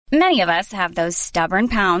Many of us have those stubborn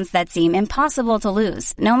pounds that seem impossible to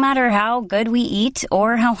lose, no matter how good we eat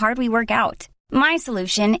or how hard we work out. My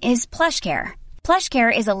solution is PlushCare.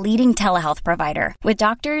 PlushCare is a leading telehealth provider with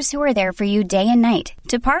doctors who are there for you day and night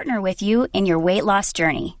to partner with you in your weight loss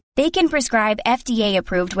journey. They can prescribe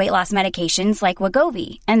FDA-approved weight loss medications like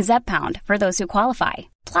Wegovy and Zepbound for those who qualify.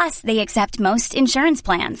 Plus, they accept most insurance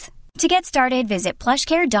plans. To get started, visit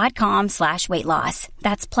plushcare.com/weightloss.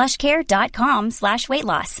 That's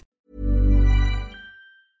plushcare.com/weightloss.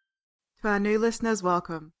 To our new listeners,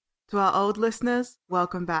 welcome. To our old listeners,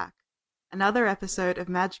 welcome back. Another episode of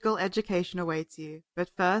Magical Education awaits you, but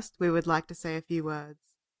first we would like to say a few words.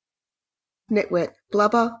 Nitwit,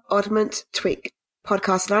 blubber, oddment, tweak.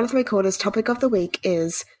 Podcast 9 3/4 topic of the week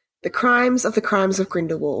is The Crimes of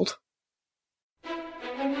Grindelwald.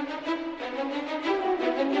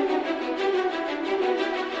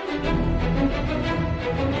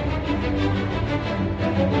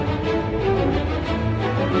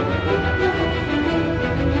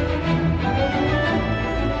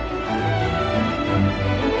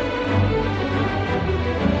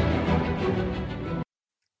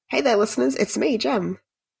 Hey there, listeners, it's me, Jem.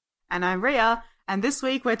 And I'm Ria, and this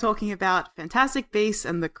week we're talking about Fantastic Beasts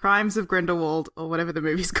and the Crimes of Grindelwald, or whatever the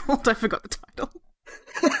movie's called. I forgot the title.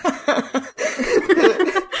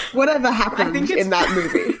 Whatever happened in that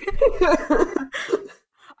movie.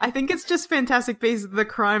 I think it's just Fantastic Beasts, The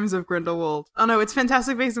Crimes of Grindelwald. Oh no, it's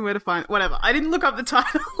Fantastic Beasts and Where to Find... Whatever. I didn't look up the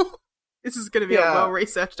title. This is going to be a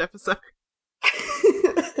well-researched episode.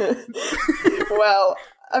 Well,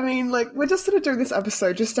 I mean, like, we're just going to do this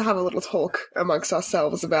episode just to have a little talk amongst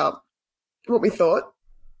ourselves about what we thought.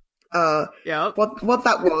 What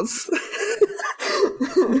that was.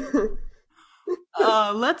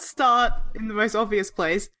 Let's start in the most obvious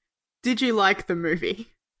place. Did you like the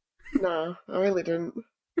movie? No, I really didn't.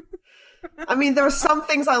 I mean, there are some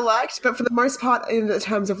things I liked, but for the most part, in the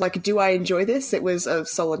terms of, like, do I enjoy this? It was a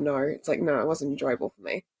solid no. It's like, no, it wasn't enjoyable for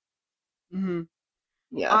me. Mm-hmm.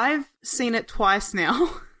 Yeah. I've seen it twice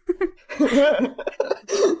now.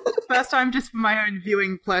 First time just for my own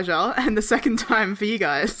viewing pleasure, and the second time for you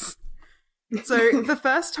guys. So the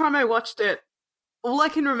first time I watched it, all I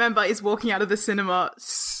can remember is walking out of the cinema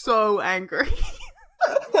so angry.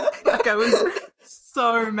 Like, I was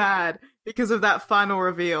so mad because of that final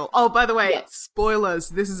reveal. Oh, by the way, spoilers.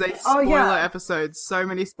 This is a spoiler episode. So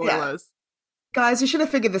many spoilers. Yeah. Guys, you should have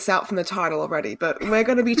figured this out from the title already, but we're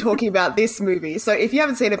going to be talking about this movie. So if you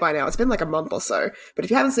haven't seen it by now, it's been like a month or so, but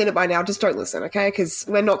if you haven't seen it by now, just don't listen, okay? Because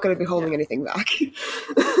we're not going to be holding anything back.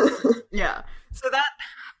 Yeah. So that,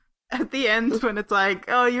 at the end, when it's like,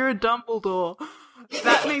 oh, you're a Dumbledore,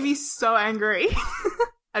 that made me so angry.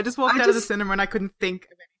 I just walked out of the cinema and I couldn't think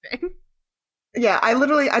of anything. Yeah, I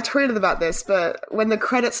tweeted about this, but when the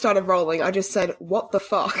credits started rolling, I just said, what the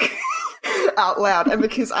fuck? Out loud. And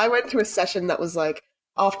because I went to a session that was like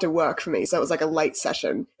after work for me, so it was like a late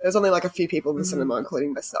session. There was only like a few people in the cinema,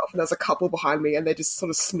 including myself, and there was a couple behind me and they just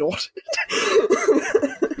sort of snorted.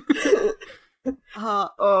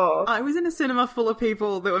 I was in a cinema full of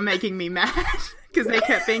people that were making me mad because they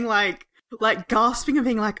kept being like gasping and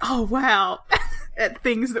being like, oh wow, at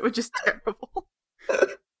things that were just terrible.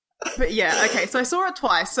 But yeah, okay, so I saw it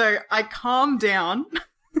twice, so I calmed down.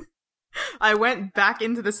 I went back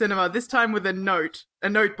into the cinema, this time with a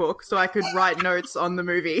notebook, so I could write notes on the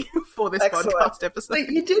movie for this podcast episode. Wait,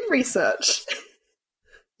 you did research?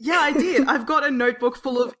 Yeah, I did. I've got a notebook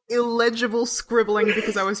full of illegible scribbling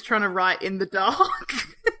because I was trying to write in the dark.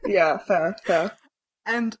 Yeah, fair.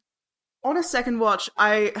 And on a second watch,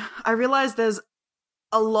 I realized there's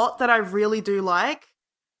a lot that I really do like,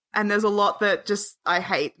 and there's a lot that just I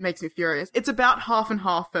hate, makes me furious. It's about half and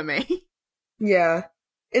half for me. Yeah.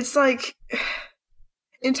 It's like,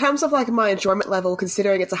 in terms of like my enjoyment level,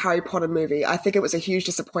 considering it's a Harry Potter movie, I think it was a huge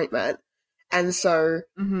disappointment. And so,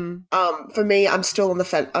 for me, I'm still on the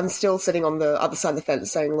fence. I'm still sitting on the other side of the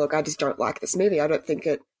fence saying, look, I just don't like this movie. I don't think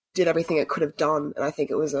it did everything it could have done. And I think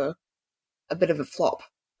it was a bit of a flop,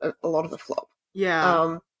 a lot of a flop.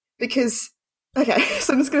 Yeah. Because, okay,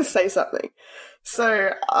 so I'm just going to say something.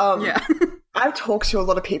 So, I've talked to a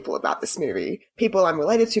lot of people about this movie. People I'm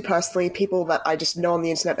related to personally, people that I just know on the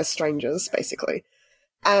internet as strangers, basically.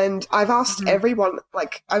 And I've asked everyone,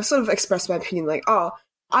 like, I've sort of expressed my opinion, like, oh,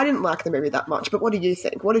 I didn't like the movie that much, but what do you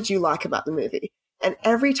think? What did you like about the movie? And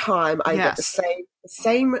every time I get the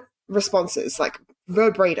same responses, like,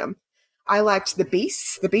 verbatim. I liked the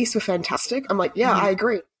Beasts. The Beasts were fantastic. I'm like, yeah, I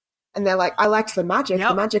agree. And they're like, I liked the magic.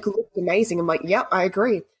 The magic looked amazing. I'm like, yep, I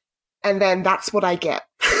agree. And then that's what I get.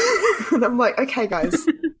 And I'm like, okay, guys,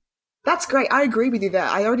 that's great. I agree with you there.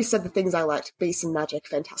 I already said the things I liked. Beasts and magic,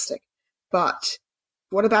 fantastic. But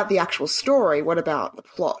what about the actual story? What about the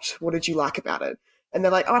plot? What did you like about it? And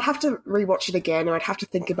they're like, oh, I'd have to rewatch it again, or I'd have to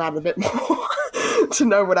think about it a bit more to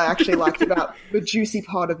know what I actually liked about the juicy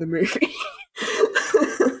part of the movie.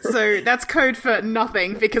 So that's code for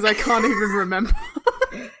nothing, because I can't even remember.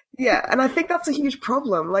 Yeah, and I think that's a huge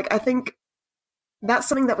problem. Like, I think that's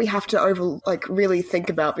something that we have to really think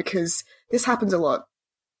about, because this happens a lot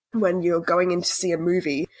when you're going in to see a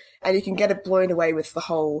movie and you can get it blown away with the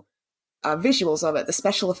whole visuals of it, the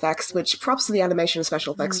special effects, which props to the animation and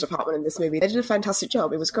special effects department in this movie. They did a fantastic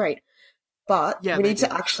job. It was great. But we need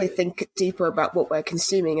to actually think deeper about what we're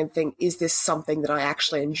consuming and think, is this something that I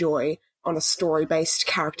actually enjoy on a story-based,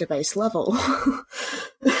 character-based level?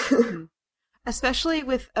 Especially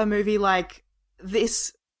with a movie like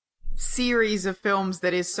this series of films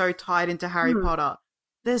that is so tied into Harry Potter.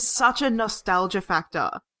 There's such a nostalgia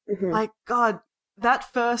factor. Like, God,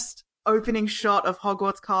 that first opening shot of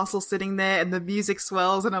Hogwarts Castle sitting there and the music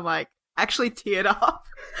swells and I'm like, actually teared up.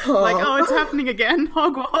 Like, oh, it's happening again,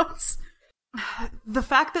 Hogwarts. The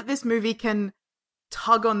fact that this movie can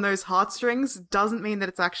tug on those heartstrings doesn't mean that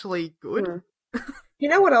it's actually good. You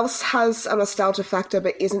know what else has a nostalgia factor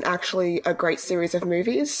but isn't actually a great series of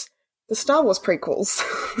movies? The Star Wars prequels.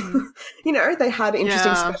 You know, they had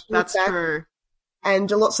interesting special that's effects. True.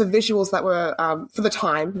 And lots of visuals that were, for the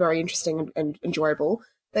time, very interesting and enjoyable.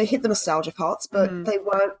 They hit the nostalgia parts, but they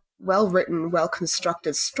weren't well-written,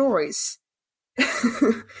 well-constructed stories.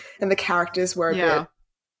 And the characters were a bit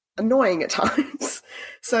annoying at times.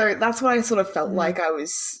 So that's what I sort of felt like I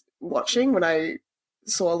was watching when I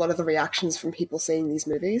saw a lot of the reactions from people seeing these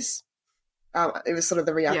movies. It was sort of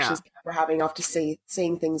the reactions people were having after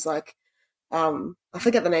seeing things like, I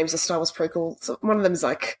forget the names of Star Wars prequel. So one of them is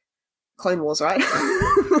like Clone Wars, right?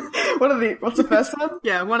 What's the first one?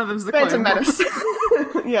 Yeah, one of them's the Phantom Clone Wars.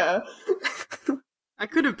 Menace. Yeah. I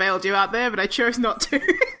could have bailed you out there, but I chose not to.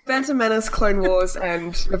 Phantom Menace, Clone Wars,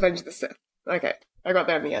 and Revenge of the Sith. Okay, I got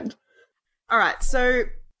there in the end. Alright, so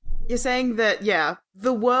you're saying that,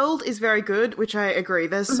 the world is very good, which I agree.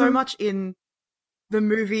 There's so much in the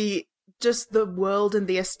movie, just the world and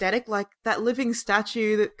the aesthetic, like that living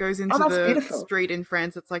statue that goes into the beautiful. Street in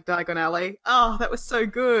France. It's like Diagon Alley. Oh, that was so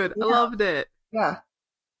good. I loved it. Yeah.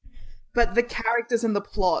 But the characters and the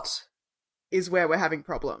plot is where we're having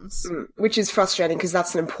problems. Which is frustrating because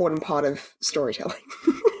that's an important part of storytelling.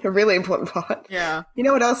 A really important part. Yeah. You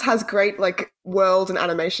know what else has great, like, world and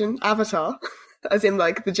animation? Avatar. As in,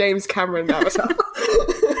 like, the James Cameron Avatar.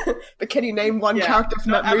 But can you name one character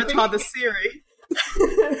from that movie? Avatar the series.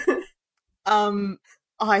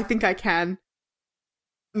 I think I can.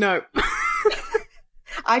 No.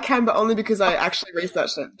 I can, but only because I actually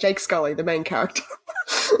researched it. Jake Scully, the main character.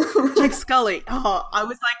 Jake Scully. Oh, I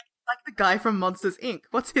was like the guy from Monsters, Inc.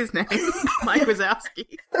 What's his name? Mike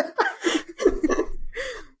Wazowski.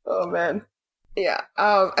 Oh, man. Yeah.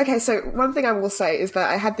 Okay, so one thing I will say is that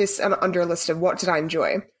I had this under a list of what did I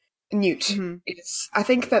enjoy. Newt. I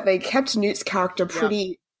think that they kept Newt's character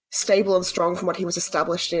pretty stable and strong from what he was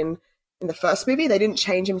established in the first movie. They didn't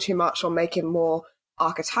change him too much or make him more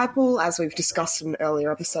archetypal, as we've discussed in an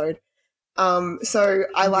earlier episode. So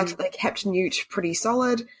I liked that they kept Newt pretty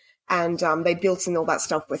solid, and they built in all that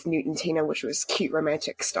stuff with Newt and Tina, which was cute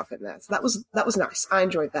romantic stuff in there. So that was nice. I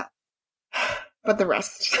enjoyed that. But the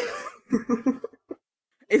rest...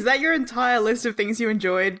 Is that your entire list of things you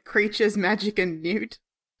enjoyed? Creatures, magic, and Newt?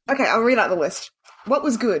 Okay, I'll read out the list. What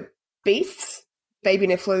was good? Beasts, baby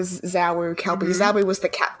nifflers, Zawu, Kelpie. Zawu was the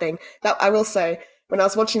cat thing. That I will say, when I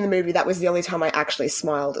was watching the movie, that was the only time I actually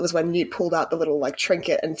smiled. It was when Newt pulled out the little like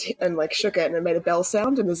trinket and like shook it and it made a bell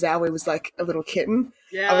sound, and the Zawu was like a little kitten.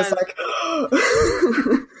 Yeah, I was like,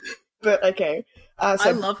 but okay.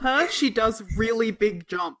 I love her. She does really big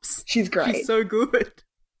jumps. She's great. She's so good.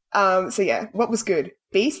 So yeah, what was good?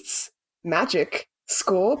 Beasts, magic,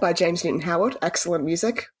 score by James Newton Howard, excellent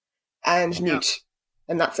music, and Newt,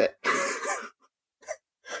 and that's it.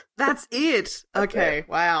 That's it. Okay,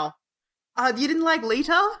 wow. You didn't like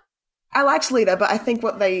Lita? I liked Lita, but I think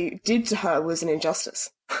what they did to her was an injustice.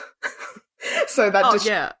 So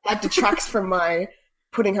that that detracts from my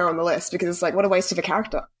putting her on the list, because it's like, what a waste of a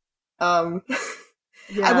character. I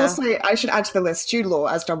will say, I should add to the list, Jude Law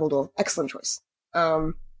as Dumbledore. Excellent choice.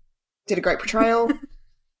 Did a great portrayal.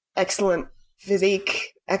 Excellent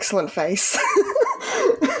physique. Excellent face.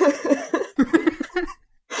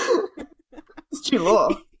 It's Jude Law.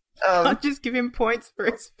 Can't just give him points for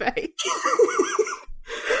his face.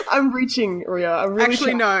 I'm reaching, Ria. I'm really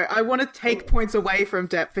Actually, no. I want to take points away from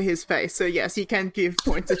Depp for his face. So yes, you can give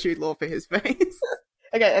points to Jude Law for his face.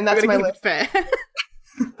 Okay, and that's my list. Fair.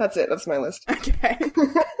 That's it. That's my list. Okay.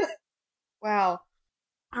 Wow.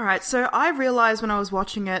 Alright, so I realized when I was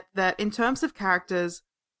watching it that in terms of characters,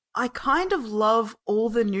 I kind of love all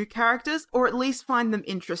the new characters, or at least find them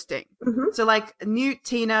interesting. Mm-hmm. So like Newt,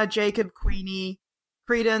 Tina, Jacob, Queenie,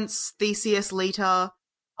 Credence, Theseus, Lita.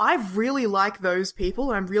 I really like those people,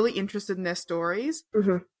 and I'm really interested in their stories.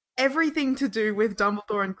 Mm-hmm. Everything to do with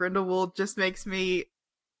Dumbledore and Grindelwald just makes me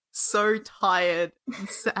so tired and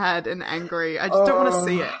sad and angry. I just don't want to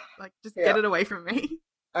see it. Like, just get it away from me.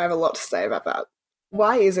 I have a lot to say about that.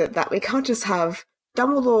 Why is it that we can't just have...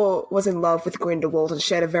 Dumbledore was in love with Grindelwald and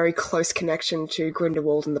shared a very close connection to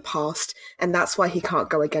Grindelwald in the past, and that's why he can't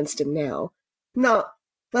go against him now. No,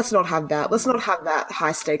 let's not have that. Let's not have that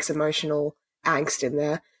high-stakes emotional angst in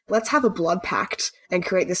there. Let's have a blood pact and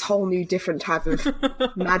create this whole new different type of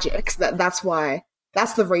magic. That's why...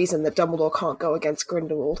 That's the reason that Dumbledore can't go against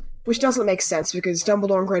Grindelwald, which doesn't make sense because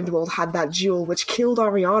Dumbledore and Grindelwald had that duel which killed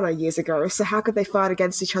Ariana years ago, so how could they fight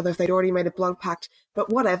against each other if they'd already made a blood pact? But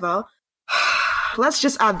whatever. Let's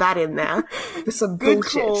just add that in there for some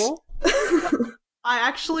bullshit. Call. I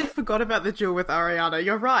actually forgot about the duel with Ariana.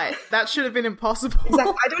 You're right. That should have been impossible.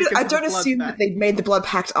 Exactly. I don't assume that they made the blood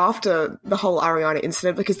pact after the whole Ariana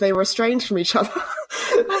incident because they were estranged from each other.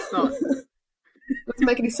 That's not. Doesn't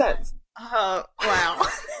make any sense. Wow.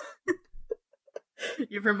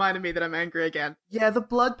 You've reminded me that I'm angry again. Yeah, the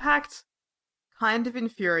blood pact, kind of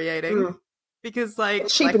infuriating. Because, like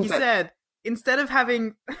you said, instead of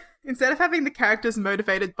having the characters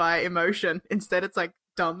motivated by emotion, instead it's like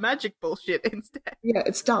dumb magic bullshit instead. Yeah,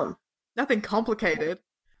 it's dumb. Nothing complicated.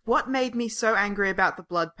 What made me so angry about the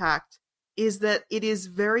blood pact is that it is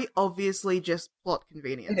very obviously just plot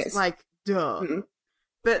convenience. It is. Like, duh. Mm-hmm.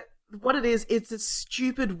 But what it is, it's a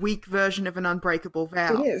stupid, weak version of an unbreakable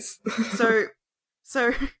vow. It is.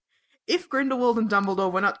 So, if Grindelwald and Dumbledore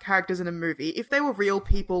were not characters in a movie, if they were real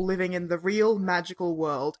people living in the real magical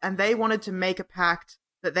world, and they wanted to make a pact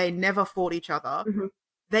that they never fought each other,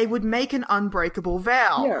 they would make an unbreakable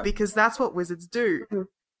vow, because that's what wizards do.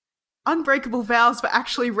 Unbreakable vows were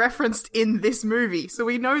actually referenced in this movie, so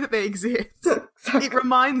we know that they exist. Exactly. It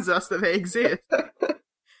reminds us that they exist.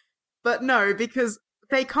 But no, because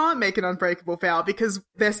they can't make an unbreakable vow because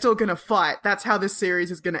they're still going to fight. That's how this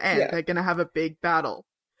series is going to end. Yeah. They're going to have a big battle.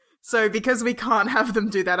 So because we can't have them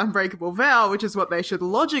do that unbreakable vow, which is what they should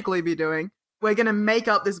logically be doing, we're going to make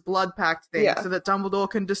up this blood pact thing so that Dumbledore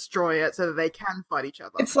can destroy it so that they can fight each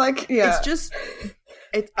other. It's like, It's just...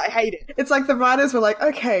 I hate it. It's like the writers were like,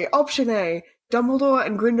 okay, option A, Dumbledore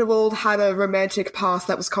and Grindelwald had a romantic past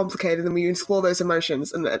that was complicated and we explore those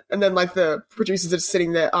emotions. And then like the producers are just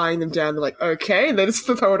sitting there eyeing them down. They're like, okay, and they just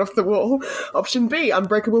throw it off the wall. Option B,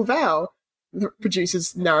 unbreakable vow. The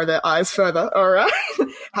producers narrow their eyes further. All right.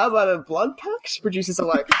 How about a blood pact? Producers are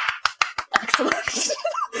like, excellent.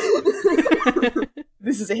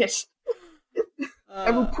 This is a hit.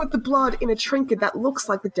 And we'll put the blood in a trinket that looks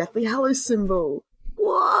like the Deathly Hallows symbol.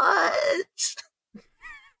 What?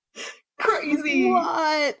 Crazy.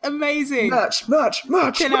 What? Amazing. Merch.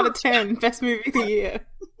 10 out of 10. Best movie of the year.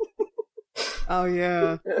 Oh,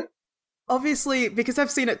 yeah. Obviously, because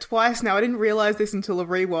I've seen it twice now, I didn't realize this until a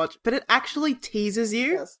rewatch, but it actually teases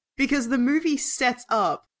you. Yes. Because the movie sets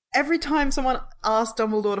up, every time someone asks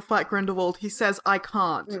Dumbledore to fight Grindelwald, he says, I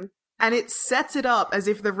can't. And it sets it up as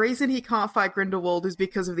if the reason he can't fight Grindelwald is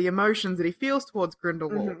because of the emotions that he feels towards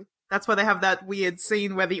Grindelwald. That's why they have that weird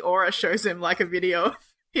scene where the aura shows him like a video of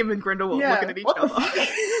him and Grindelwald looking at each other.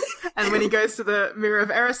 And when he goes to the Mirror of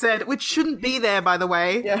Erised, which shouldn't be there, by the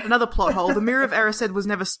way, another plot hole, the Mirror of Erised was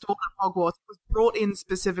never stored at Hogwarts. It was brought in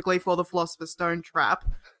specifically for the Philosopher's Stone trap.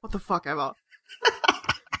 What the fuck ever.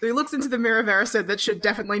 So he looks into the Mirror of Erised that should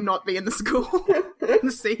definitely not be in the school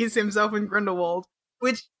and sees himself in Grindelwald,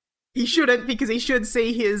 which he shouldn't because he should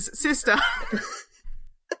see his sister.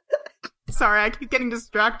 Sorry, I keep getting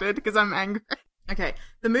distracted because I'm angry. Okay,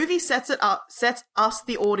 the movie sets us,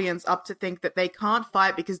 the audience, up to think that they can't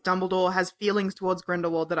fight because Dumbledore has feelings towards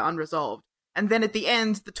Grindelwald that are unresolved. And then at the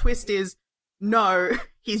end, the twist is, no,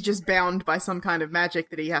 he's just bound by some kind of magic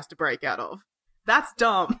that he has to break out of. That's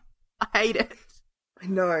dumb. I hate it. I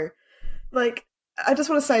know. Like, I just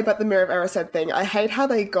want to say about the Mirror of Erised thing, I hate how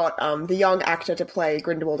they got the young actor to play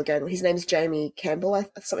Grindelwald again. His name's Jamie Campbell,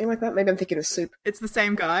 something like that. Maybe I'm thinking of Soup. It's the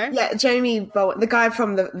same guy? Yeah, Jamie Bowen, the guy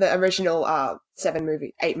from the original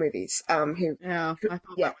 8 movies, who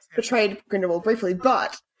portrayed Grindelwald briefly,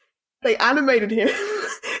 but they animated him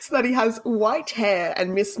so that he has white hair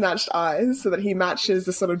and mismatched eyes so that he matches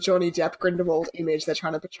the sort of Johnny Depp Grindelwald image they're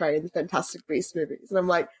trying to portray in the Fantastic Beasts movies. And I'm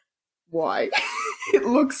like, why? It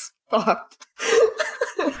looks fucked.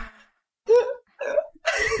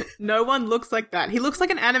 No one looks like that. He looks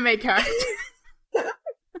like an anime character.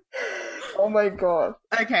 Oh my god.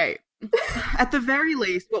 Okay. At the very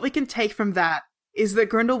least, what we can take from that is that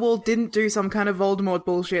Grindelwald didn't do some kind of Voldemort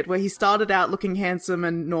bullshit where he started out looking handsome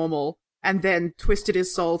and normal and then twisted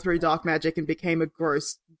his soul through dark magic and became a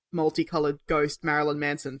gross, multicolored ghost Marilyn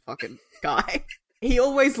Manson fucking guy. He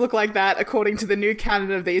always looked like that, according to the new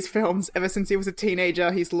canon of these films. Ever since he was a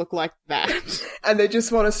teenager, he's looked like that. And they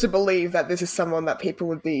just want us to believe that this is someone that people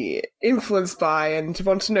would be influenced by and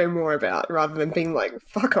want to know more about, rather than being like,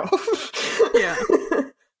 fuck off. Yeah.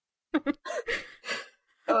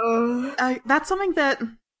 That's something that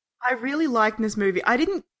I really liked in this movie. I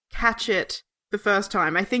didn't catch it the first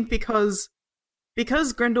time. I think because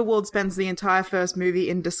Grindelwald spends the entire first movie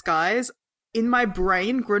in disguise, in my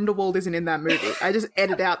brain, Grindelwald isn't in that movie. I just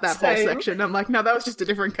edit out that whole section. I'm like, no, that was just a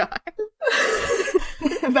different guy.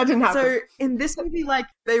 That didn't happen. So in this movie, like,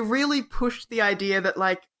 they really pushed the idea that,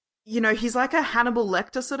 like, you know, he's like a Hannibal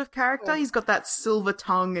Lecter sort of character. Yeah. He's got that silver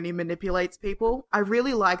tongue and he manipulates people. I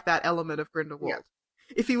really like that element of Grindelwald. Yeah.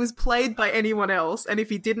 If he was played by anyone else, and if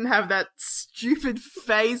he didn't have that stupid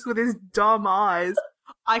face with his dumb eyes,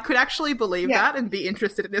 I could actually believe that and be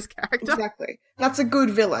interested in this character. Exactly. That's a good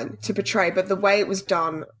villain to portray, but the way it was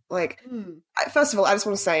done, like... First of all, I just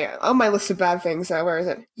want to say, on my list of bad things, where is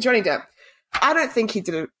it? Johnny Depp. I don't think he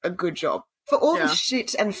did a good job. For all the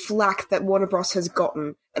shit and flack that Warner Bros. Has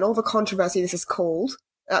gotten, and all the controversy this has caused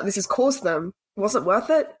them, was it worth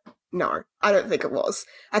it? No, I don't think it was.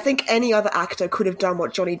 I think any other actor could have done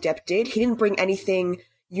what Johnny Depp did. He didn't bring anything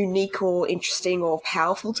unique or interesting or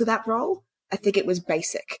powerful to that role. I think it was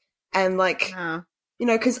basic. And, like, you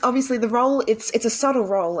know, because obviously the role, it's a subtle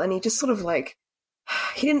role, and he just sort of, like,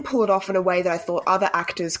 he didn't pull it off in a way that I thought other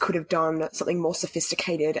actors could have done something more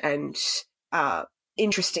sophisticated and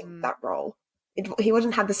interesting in that role. He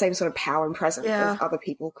wouldn't have the same sort of power and presence as other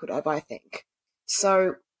people could have, I think.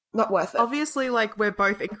 So, not worth it. Obviously, like, we're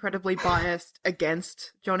both incredibly biased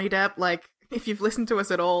against Johnny Depp. Like, if you've listened to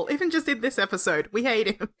us at all, even just in this episode, we hate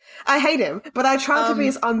him. I hate him, but I tried to be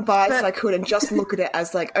as unbiased as I could and just look at it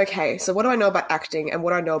as, like, okay, so what do I know about acting and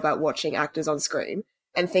what do I know about watching actors on screen?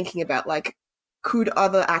 And thinking about, like, could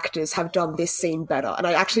other actors have done this scene better? And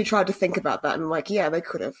I actually tried to think about that, and I'm like, yeah, they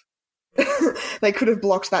could have. They could have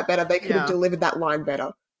blocked that better. They could have delivered that line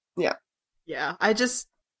better. Yeah. Yeah,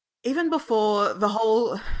 even before the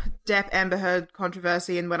whole Depp Amber Heard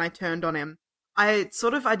controversy and when I turned on him,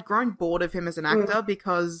 I'd grown bored of him as an actor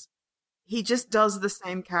because he just does the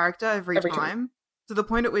same character every time. To the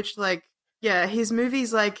point at which, like, his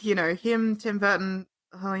movies, like, you know, him, Tim Burton,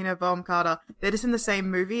 Helena Bonham Carter, they're just in the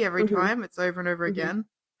same movie every time. It's over and over again.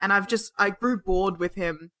 And I grew bored with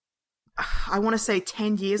him, I want to say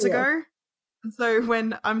 10 years ago. And so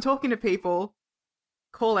when I'm talking to people,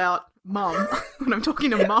 call out Mum, when I'm talking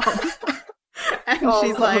to Mum, and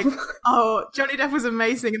she's like, oh, Johnny Depp was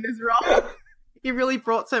amazing in this role. He really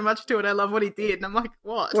brought so much to it. I love what he did. And I'm like,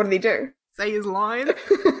 what? What did he do? Say his line?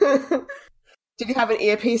 Did he have an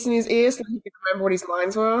earpiece in his ear so he could remember what his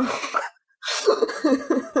lines were?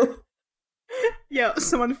 Yeah,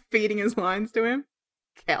 someone feeding his lines to him.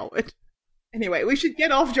 Coward. Anyway, we should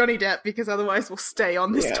get off Johnny Depp because otherwise we'll stay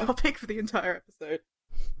on this topic for the entire episode.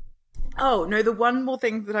 Oh, no, the one more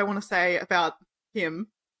thing that I want to say about him.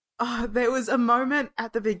 There was a moment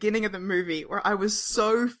at the beginning of the movie where I was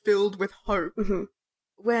so filled with hope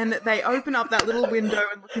when they open up that little window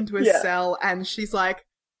and look into his cell and she's like,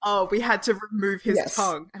 oh, we had to remove his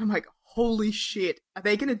tongue. And I'm like, holy shit, are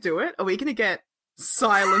they going to do it? Are we going to get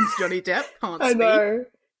silence Johnny Depp? Can't speak. I know.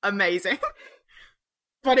 Amazing.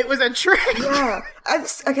 But it was a trick. Yeah.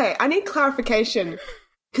 Okay, I need clarification.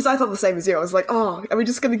 Because I thought the same as you. I was like, oh, are we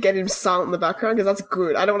just going to get him silent in the background? Because that's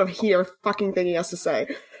good. I don't want to hear a fucking thing he has to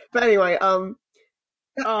say. But anyway, oh,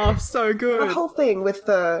 so good. The whole thing with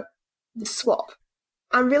the swap.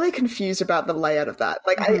 I'm really confused about the layout of that.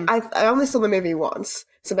 Like, I only saw the movie once,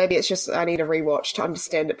 so maybe it's just I need a rewatch to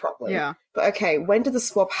understand it properly. Yeah. But okay, when did the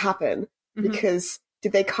swap happen? Because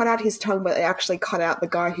did they cut out his tongue, but they actually cut out the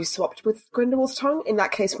guy who swapped with Grindelwald's tongue? In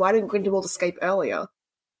that case, why didn't Grindelwald escape earlier?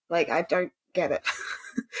 Like, I don't get it.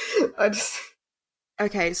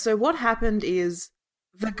 Okay, so what happened is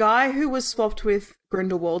the guy who was swapped with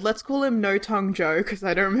Grindelwald, let's call him No Tongue Joe, because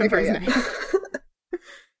I don't remember his name.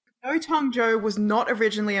 No Tongue Joe was not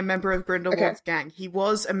originally a member of Grindelwald's gang. He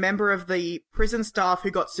was a member of the prison staff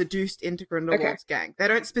who got seduced into Grindelwald's gang. They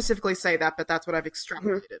don't specifically say that, but that's what I've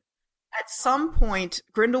extrapolated. At some point,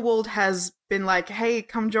 Grindelwald has been like, hey,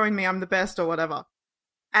 come join me, I'm the best, or whatever.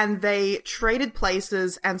 And they traded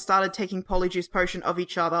places and started taking Polyjuice Potion of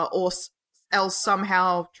each other, or else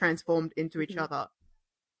somehow transformed into each other.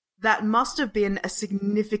 That must have been a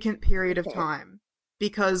significant period of time,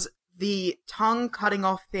 because the tongue cutting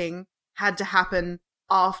off thing had to happen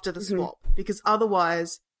after the swap, because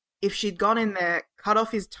otherwise, if she'd gone in there, cut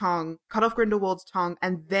off Grindelwald's tongue,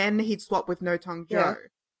 and then he'd swap with No Tongue Joe,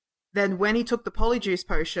 then when he took the Polyjuice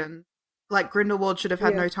potion, like, Grindelwald should have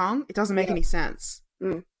had no tongue. It doesn't make any sense.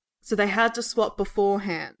 So they had to swap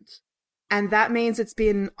beforehand. And that means it's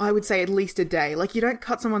been, I would say, at least a day. Like, you don't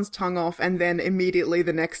cut someone's tongue off and then immediately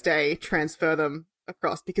the next day transfer them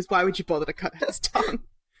across, because why would you bother to cut his tongue?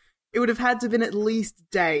 It would have had to have been at least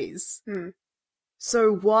days.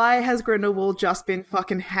 So why has Grindelwald just been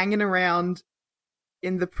fucking hanging around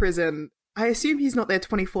in the prison? I assume he's not there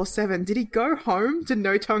 24/7. Did he go home to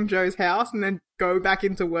No Tongue Joe's house and then go back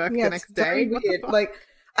into work the next day? Weird. Like,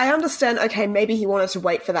 I understand, okay, maybe he wanted to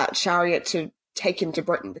wait for that chariot to take him to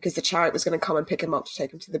Britain, because the chariot was going to come and pick him up to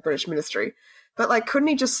take him to the British ministry. But, like, couldn't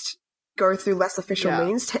he just go through less official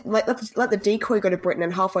means? Let the decoy go to Britain,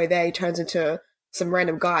 and halfway there he turns into some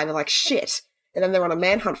random guy, and they're like, shit. And then they're on a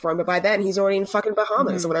manhunt for him, but by then he's already in fucking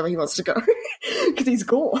Bahamas or whatever he wants to go. Because he's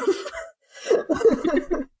gone.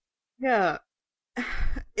 Yeah.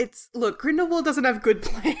 Look, Grindelwald doesn't have good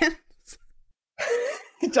plans.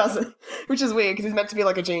 He doesn't. Which is weird, because he's meant to be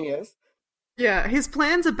like a genius. Yeah, his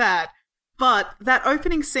plans are bad. But that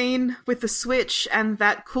opening scene with the switch and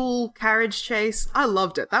that cool carriage chase, I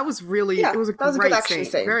loved it. That was really, it was a great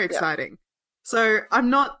scene. Very exciting. So I'm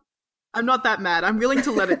not that mad. I'm willing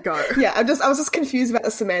to let it go. Yeah, I was just confused about the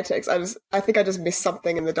semantics. I think I just missed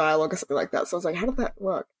something in the dialogue or something like that. So I was like, how did that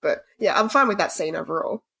work? But yeah, I'm fine with that scene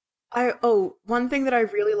overall. One thing that I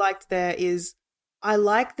really liked there is I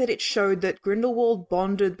like that it showed that Grindelwald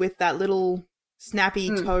bonded with that little snappy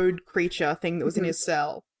toad creature thing that was in his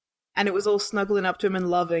cell. And it was all snuggling up to him and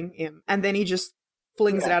loving him. And then he just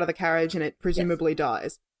flings it out of the carriage and it presumably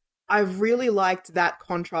dies. I really liked that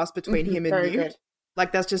contrast between him and Newt. Good.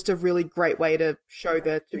 Like, that's just a really great way to show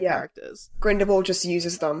the two characters. Grindelwald just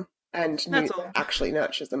uses them, and Newt actually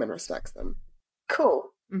nurtures them and respects them. Cool.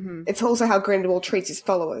 It's also how Grindelwald treats his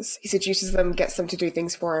followers. He seduces them, gets them to do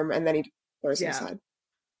things for him, and then he throws them aside.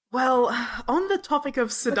 Well, on the topic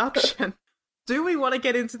of seduction... Do we want to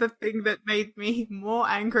get into the thing that made me more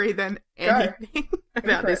angry than anything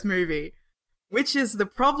about this movie? Which is the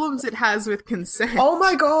problems it has with consent. Oh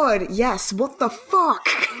my god, yes, what the fuck?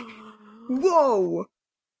 Whoa!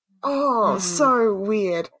 Oh, so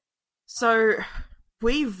weird. So,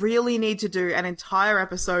 we really need to do an entire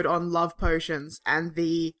episode on love potions and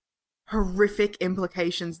the horrific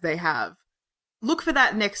implications they have. Look for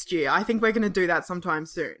that next year. I think we're going to do that sometime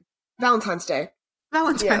soon. Valentine's Day.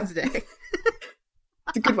 Valentine's Day.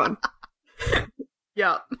 It's a good one.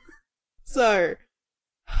 Yeah. So,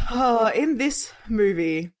 in this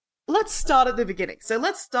movie, let's start at the beginning. So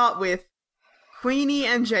let's start with Queenie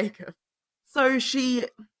and Jacob. So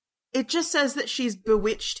it just says that she's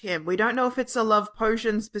bewitched him. We don't know if it's a love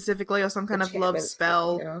potion specifically or some kind of love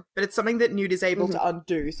spell, but it's something that Newt is able to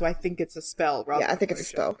undo, so I think it's a spell rather than I think it's a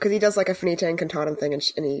spell, because he does like a Finita Incantatem thing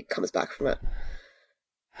and he comes back from it.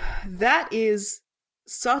 That is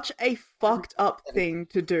such a fucked up thing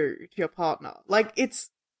to do to your partner. Like, it's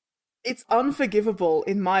unforgivable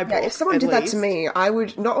in my book. If someone did that to me, I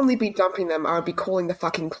would not only be dumping them, I would be calling the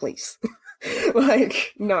fucking police.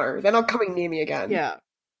 Like, no, they're not coming near me again. Yeah.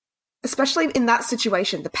 Especially in that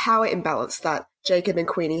situation, the power imbalance that Jacob and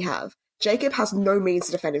Queenie have. Jacob has no means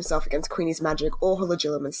to defend himself against Queenie's magic or her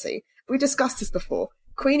legitimacy. We discussed this before.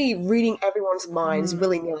 Queenie reading everyone's minds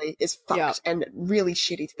willy-nilly is fucked and really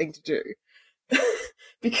shitty thing to do.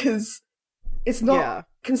 Because it's not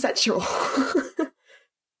consensual.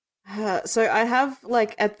 So I have,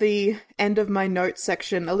 like, at the end of my notes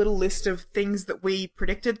section, a little list of things that we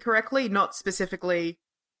predicted correctly, not specifically,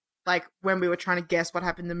 like, when we were trying to guess what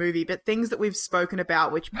happened in the movie, but things that we've spoken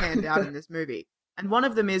about which panned out in this movie. And one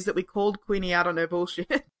of them is that we called Queenie out on her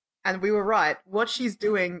bullshit, and we were right. What she's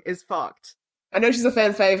doing is fucked. I know she's a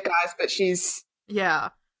fan fave, guys, but she's... Yeah.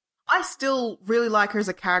 I still really like her as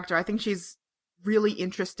a character. I think she's really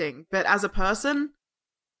interesting, but as a person...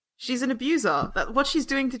 She's an abuser. What she's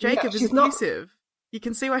doing to Jacob is abusive. You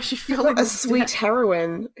can see why she fell in a sweet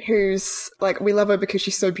heroine who's, like, we love her because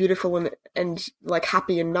she's so beautiful and like,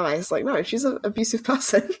 happy and nice. Like, no, she's an abusive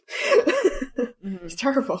person. She's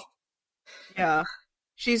terrible. Yeah.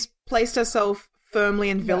 She's placed herself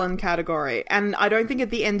firmly in villain category. And I don't think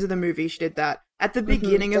at the end of the movie she did that. At the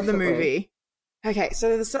beginning of the movie... Okay,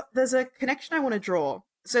 so there's a connection I want to draw.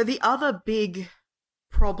 So the other big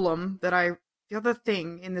problem that the other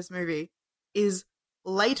thing in this movie is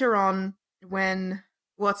later on when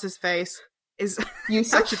what's-his-face is...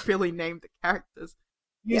 Yusuf? I should really name the characters.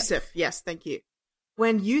 Yusuf, yes, thank you.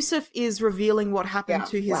 When Yusuf is revealing what happened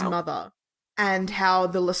to his mother and how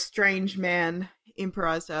the Lestrange man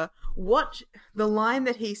improvised her. What the line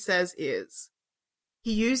that he says is,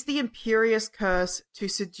 he used the Imperious Curse to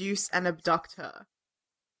seduce and abduct her.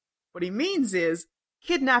 What he means is,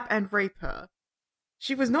 kidnap and rape her.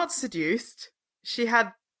 She was not seduced. She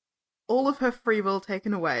had all of her free will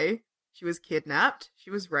taken away. She was kidnapped, she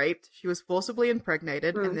was raped, she was forcibly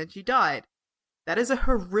impregnated, and then she died. That is a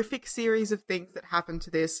horrific series of things that happened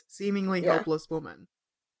to this seemingly helpless woman.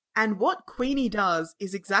 And what Queenie does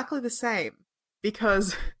is exactly the same,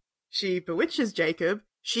 because she bewitches Jacob,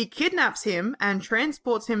 she kidnaps him and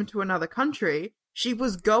transports him to another country. She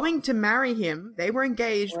was going to marry him. They were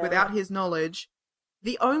engaged without his knowledge.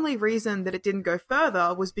 The only reason that it didn't go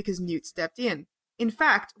further was because Newt stepped in. In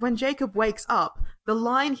fact, when Jacob wakes up, the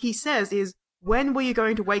line he says is, "When were you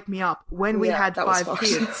going to wake me up? When we had 5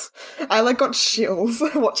 kids?" I got chills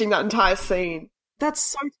watching that entire scene. That's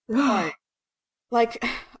so terrifying. Like,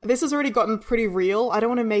 this has already gotten pretty real. I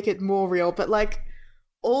don't want to make it more real, but like,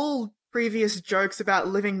 all previous jokes about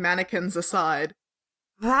living mannequins aside,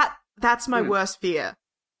 that's my worst fear.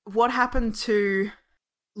 What happened to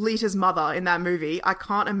Lita's mother in that movie? I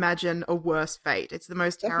can't imagine a worse fate. It's the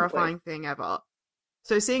most terrifying thing ever.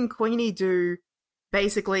 So seeing Queenie do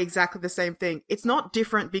basically exactly the same thing, it's not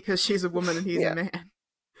different because she's a woman and he's a man.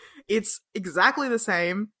 It's exactly the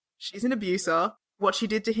same. She's an abuser. What she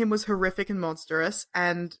did to him was horrific and monstrous,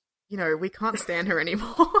 and, you know, we can't stand her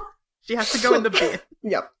anymore. She has to go in the bin.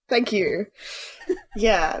 Yep, thank you.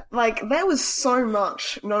 Yeah, like, there was so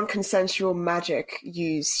much non-consensual magic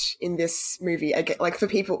used in this movie, again, like, for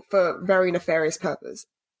very nefarious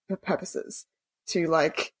purposes, to,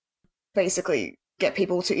 like, basically get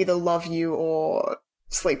people to either love you or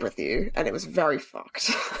sleep with you, and it was very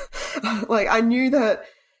fucked. Like, I knew that,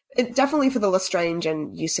 definitely for the Lestrange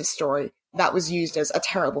and Yusuf story, that was used as a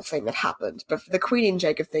terrible thing that happened, but for the Queen and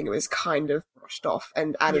Jacob thing, it was kind of brushed off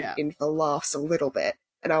and added in for laughs a little bit,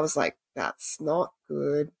 and I was like, that's not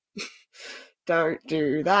good. Don't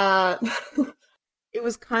do that. It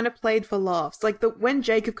was kind of played for laughs. Like, when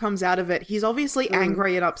Jacob comes out of it, he's obviously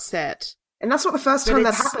angry and upset. And that's not the first time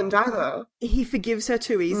that happened either. He forgives her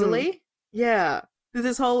too easily. Yeah. There's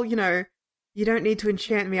this whole, you know, you don't need to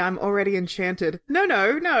enchant me, I'm already enchanted.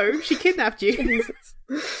 No, she kidnapped you.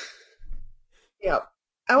 Yep.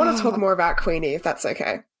 I want to talk more about Queenie, if that's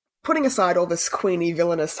okay. Putting aside all this Queenie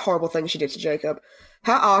villainous horrible thing she did to Jacob,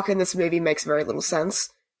 her arc in this movie makes very little sense.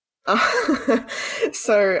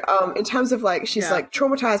 So, in terms of, like, she's, like,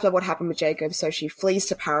 traumatized by what happened with Jacob, so she flees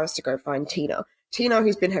to Paris to go find Tina. Tina,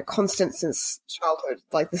 who's been her constant since childhood.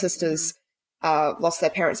 Like, the sisters lost their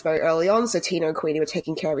parents very early on, so Tina and Queenie were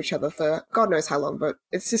taking care of each other for God knows how long, but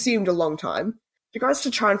it's assumed a long time. She goes to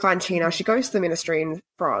try and find Tina. She goes to the ministry in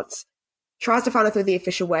France, tries to find her through the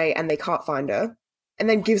official way, and they can't find her, and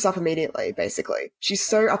then gives up immediately, basically. She's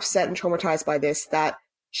so upset and traumatized by this that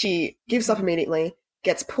she gives up immediately,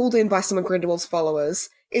 gets pulled in by some of Grindelwald's followers,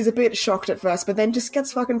 is a bit shocked at first, but then just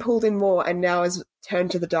gets fucking pulled in more, and now is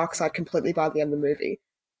turned to the dark side completely by the end of the movie.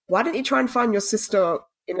 Why didn't you try and find your sister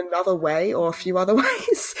in another way, or a few other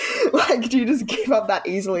ways? Like, do you just give up that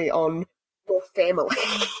easily on your family?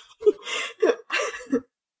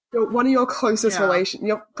 One of your closest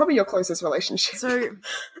probably your closest relationship. So,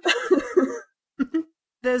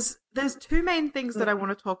 there's 2 main things that I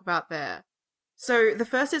want to talk about there. So, the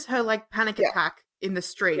first is her, like, panic attack in the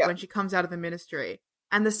street when she comes out of the ministry.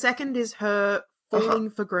 And the second is her falling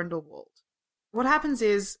for Grindelwald. What happens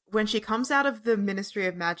is, when she comes out of the Ministry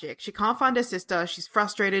of Magic, she can't find her sister, she's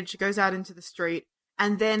frustrated, she goes out into the street,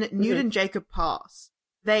 and then Newt and Jacob pass.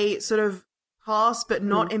 They sort of pass, but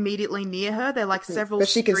not immediately near her. They're like several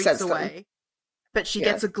streets away. But she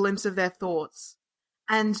gets a glimpse of their thoughts.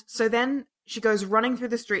 And so then she goes running through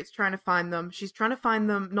the streets trying to find them. She's trying to find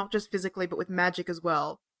them not just physically, but with magic as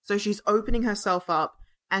well. So she's opening herself up,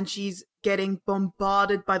 and she's getting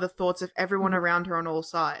bombarded by the thoughts of everyone around her on all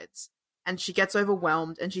sides. And she gets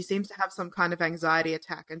overwhelmed, and she seems to have some kind of anxiety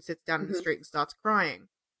attack and sits down in the street and starts crying.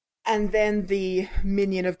 And then the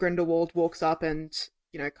minion of Grindelwald walks up and,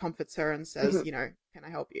 you know, comforts her and says, you know, can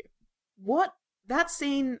I help you? What that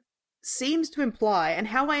scene seems to imply, and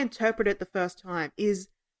how I interpret it the first time, is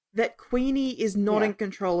that Queenie is not in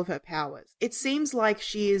control of her powers. It seems like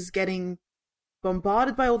she is getting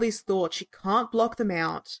bombarded by all these thoughts. She can't block them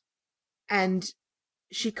out, and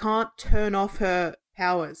she can't turn off her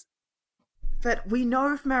powers. But we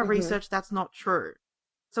know from our research that's not true.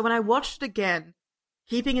 So when I watched it again,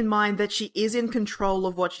 keeping in mind that she is in control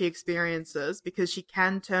of what she experiences, because she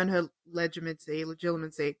can turn her legitimacy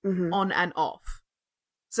on and off.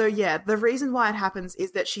 So yeah, the reason why it happens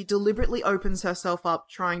is that she deliberately opens herself up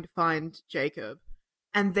trying to find Jacob.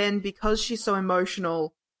 And then because she's so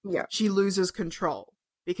emotional, she loses control.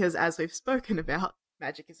 Because as we've spoken about,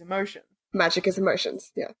 magic is emotion. Magic is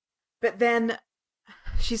emotions, yeah. But then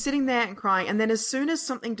she's sitting there and crying, and then as soon as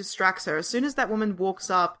something distracts her, as soon as that woman walks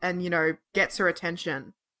up and, gets her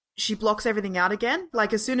attention, she blocks everything out again.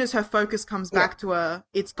 Like, as soon as her focus comes back to her,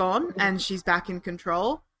 it's gone, and she's back in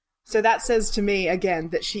control. So that says to me, again,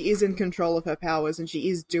 that she is in control of her powers, and she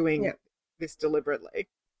is doing this deliberately.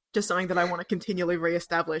 Just something that I want to continually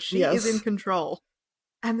reestablish. She is in control.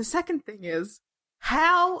 And the second thing is,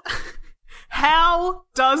 how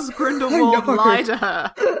does Grindelwald lie to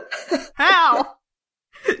her? How?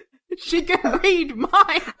 She can read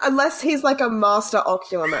minds. Unless he's like a master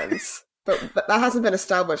occlumens. But that hasn't been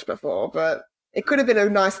established before, but it could have been a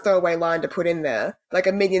nice throwaway line to put in there. Like,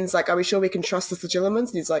 a minion's like, are we sure we can trust the Sigilimens?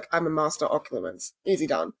 And he's like, I'm a master occlumens. Easy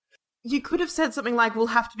done. You could have said something like, we'll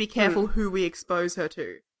have to be careful who we expose her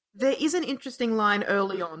to. There is an interesting line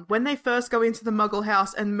early on, when they first go into the Muggle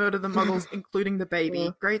house and murder the Muggles, including the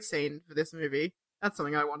baby. Great scene for this movie. That's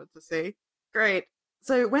something I wanted to see. Great.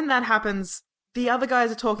 So when that happens, the other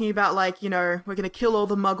guys are talking about, like, we're going to kill all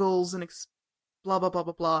the Muggles and blah, blah, blah,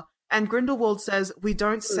 blah, blah. And Grindelwald says, we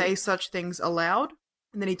don't say such things aloud.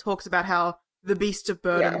 And then he talks about how the beast of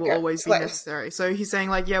burden will always be necessary. So he's saying,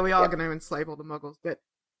 like, we are going to enslave all the Muggles, but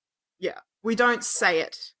we don't say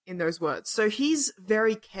it in those words. So he's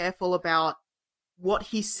very careful about what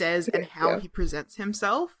he says and how he presents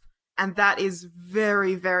himself. And that is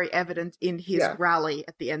very, very evident in his rally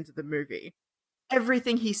at the end of the movie.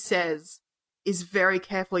 Everything he says is very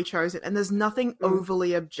carefully chosen, and there's nothing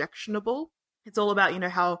overly objectionable. It's all about,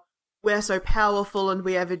 how we're so powerful and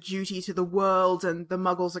we have a duty to the world, and the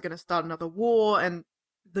Muggles are going to start another war, and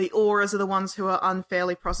the Auras are the ones who are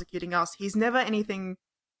unfairly prosecuting us. He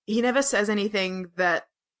never says anything that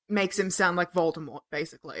makes him sound like Voldemort,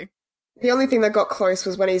 basically. The only thing that got close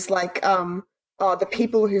was when he's like, the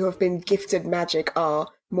people who have been gifted magic are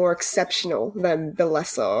more exceptional than the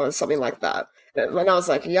lesser, or something like that. And I was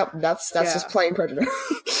like, yep, that's just plain prejudice.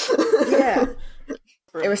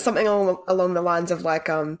 It was something along the lines of, like,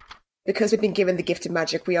 because we've been given the gift of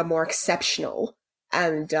magic, we are more exceptional,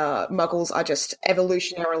 and Muggles are just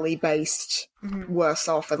evolutionarily based, worse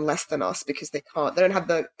off and less than us because they don't have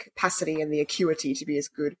the capacity and the acuity to be as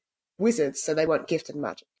good wizards, so they weren't gifted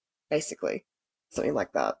magic, basically. Something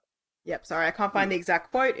like that. Yep, sorry, I can't find the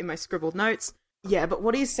exact quote in my scribbled notes. Yeah, but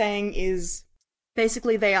what he's saying is,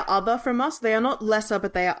 basically, they are other from us. They are not lesser,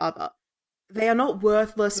 but they are other. They are not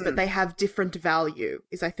worthless, but they have different value,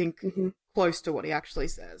 is, I think, close to what he actually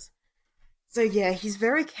says. So yeah, he's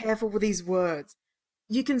very careful with his words.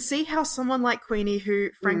 You can see how someone like Queenie, who,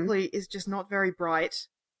 frankly, is just not very bright,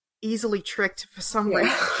 easily tricked for some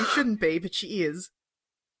reason. She shouldn't be, but she is.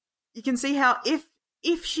 You can see how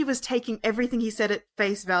if she was taking everything he said at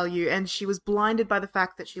face value, and she was blinded by the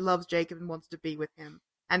fact that she loves Jacob and wants to be with him,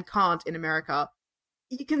 and can't in America,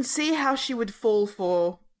 you can see how she would fall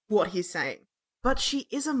for what he's saying. But she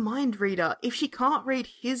is a mind reader. If she can't read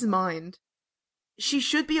his mind, she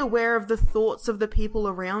should be aware of the thoughts of the people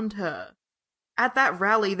around her. At that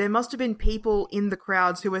rally, there must have been people in the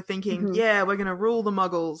crowds who were thinking, yeah, we're going to rule the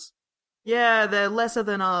Muggles. Yeah, they're lesser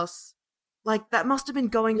than us. Like, that must have been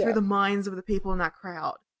going through the minds of the people in that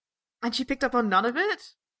crowd. And she picked up on none of it?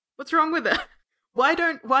 What's wrong with her? Why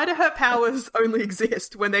do her powers only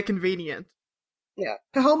exist when they're convenient? Yeah.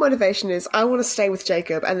 Her whole motivation is, I want to stay with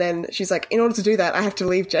Jacob, and then she's like, in order to do that, I have to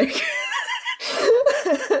leave Jacob.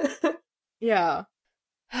 Yeah.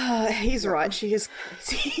 He's right, she is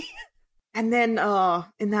crazy. And then,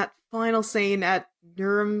 in that final scene at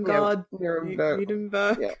Nuremberg,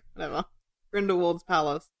 whatever, Grindelwald's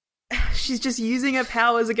palace, she's just using her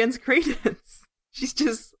powers against Credence. She's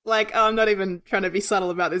just like, I'm not even trying to be subtle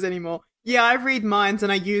about this anymore. Yeah, I read minds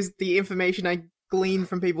and I use the information I glean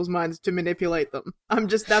from people's minds to manipulate them.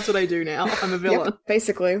 That's what I do now. I'm a villain. Yep,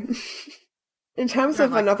 basically. In terms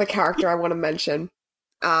of another character I want to mention,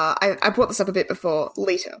 I brought this up a bit before,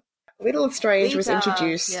 Lita. Little Lestrange was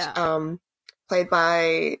introduced, played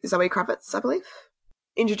by Zoe Kravitz, I believe.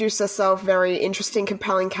 Introduced herself, very interesting,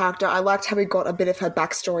 compelling character. I liked how we got a bit of her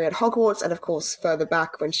backstory at Hogwarts, and of course further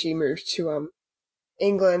back when she moved to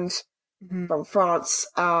England from France.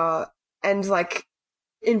 And like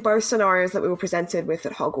in both scenarios that we were presented with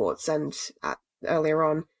at Hogwarts and earlier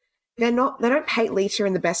on, they don't paint Lita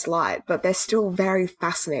in the best light, but they're still very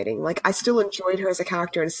fascinating. Like, I still enjoyed her as a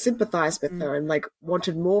character and sympathized with her and like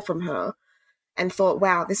wanted more from her, and thought,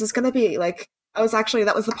 wow, this is going to be like, that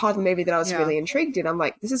was the part of the movie that I was really intrigued in. I'm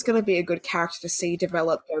like, this is going to be a good character to see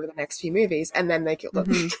developed over the next few movies, and then they killed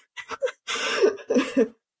him.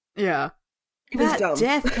 Yeah. That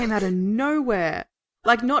death came out of nowhere.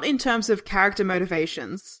 Like, not in terms of character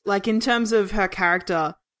motivations. Like, in terms of her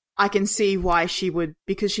character, I can see why she would,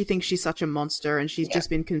 because she thinks she's such a monster and she's just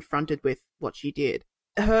been confronted with what she did.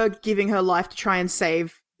 Her giving her life to try and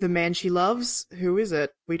save the man she loves, who is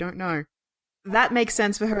it? We don't know. That makes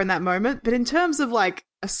sense for her in that moment, but in terms of, like,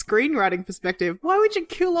 a screenwriting perspective, why would you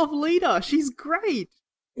kill off Lita? She's great.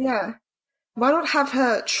 Yeah. Why not have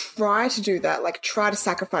her try to do that, like try to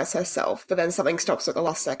sacrifice herself, but then something stops her at the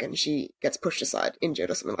last second, she gets pushed aside,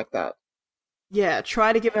 injured or something like that. Yeah,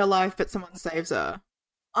 try to give her life, but someone saves her.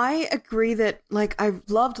 I agree that, like, I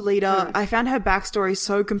loved Lita. I found her backstory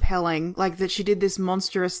so compelling, like, that she did this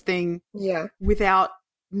monstrous thing without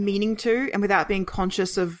meaning to, and without being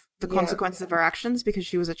conscious of the consequences of her actions because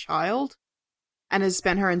she was a child, and has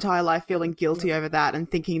spent her entire life feeling guilty over that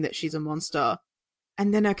and thinking that she's a monster.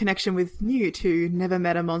 And then her connection with Newt, who never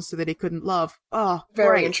met a monster that he couldn't love. Oh,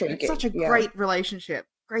 very great. intriguing. Such a great relationship.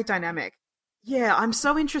 Great dynamic. Yeah, I'm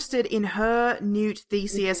so interested in her, Newt,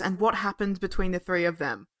 Theseus, and what happened between the three of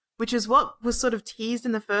them, which is what was sort of teased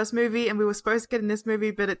in the first movie, and we were supposed to get in this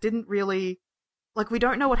movie, but it didn't really... Like, we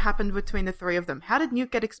don't know what happened between the three of them. How did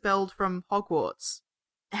Newt get expelled from Hogwarts?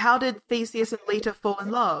 How did Theseus and Lita fall in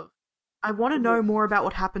love? I want to know more about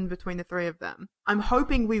what happened between the three of them. I'm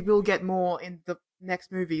hoping we will get more in the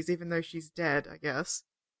next movies, even though she's dead, I guess.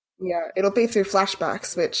 Yeah, it'll be through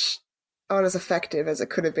flashbacks, which aren't as effective as it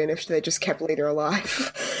could have been if they just kept Lita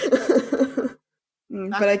alive.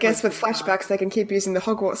 But I guess with flashbacks, they can keep using the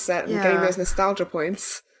Hogwarts set and getting those nostalgia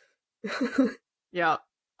points. Yeah.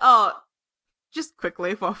 Oh, just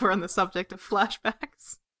quickly, while we're on the subject of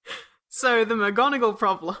flashbacks. So, the McGonagall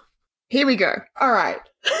problem. Here we go. All right.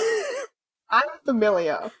 I'm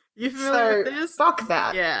familiar. You familiar with this? Fuck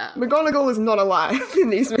that. Yeah. McGonagall is not alive in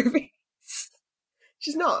these movies.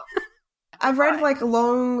 She's not. I've read like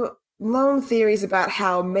long theories about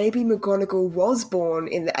how maybe McGonagall was born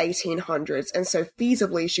in the 1800s, and so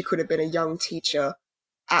feasibly she could have been a young teacher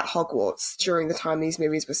at Hogwarts during the time these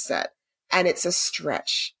movies were set. And it's a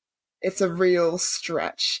stretch. It's a real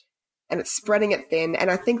stretch. And it's spreading it thin,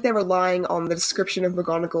 and I think they're relying on the description of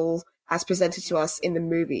McGonagall as presented to us in the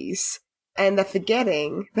movies. And they're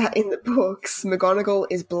forgetting that in the books, McGonagall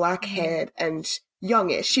is black-haired and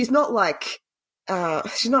youngish. She's not like,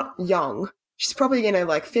 she's not young. She's probably in her,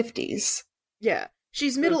 like, 50s. Yeah.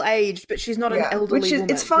 She's middle-aged, but she's not an elderly woman.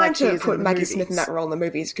 It's fine like to put Maggie Smith in that role in the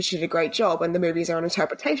movies because she did a great job, and the movies are an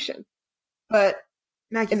interpretation. But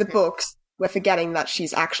in the books, we're forgetting that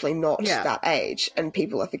she's actually not that age, and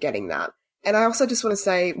people are forgetting that. And I also just want to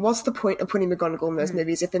say, what's the point of putting McGonagall in those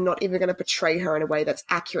movies if they're not even going to portray her in a way that's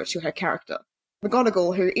accurate to her character?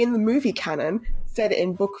 McGonagall, who in the movie canon said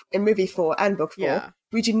in movie 4 and book 4,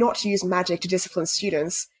 we do not use magic to discipline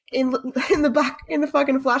students. In the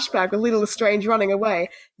fucking flashback with Little Lestrange running away,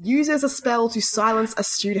 uses a spell to silence a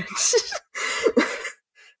student.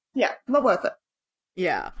 Yeah, not worth it.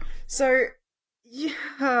 Yeah. So,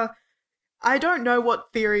 yeah, I don't know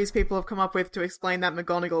what theories people have come up with to explain that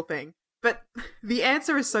McGonagall thing. But the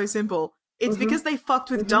answer is so simple. It's because they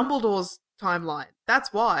fucked with Dumbledore's timeline.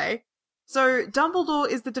 That's why. So Dumbledore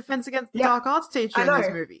is the Defense Against the Dark Arts teacher in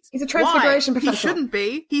these movies. He's a Transfiguration professor. He shouldn't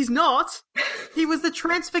be. He's not. He was the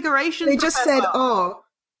Transfiguration professor.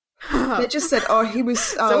 They just said, he was...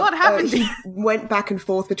 so what happened? He went back and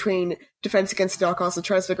forth between Defense Against the Dark Arts and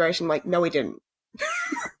Transfiguration. Like, no, he didn't.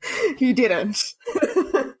 He didn't.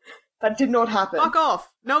 That did not happen. Fuck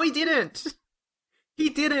off. No, he didn't. He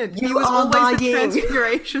didn't. He was always the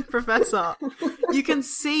Transfiguration professor. You can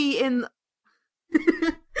see in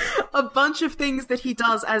a bunch of things that he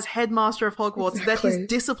does as headmaster of Hogwarts that his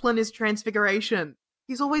discipline is transfiguration.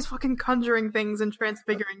 He's always fucking conjuring things and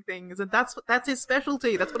transfiguring things, and that's his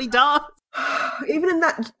specialty. That's what he does. Even in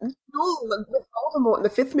that duel with Voldemort in the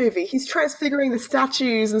 5th movie, he's transfiguring the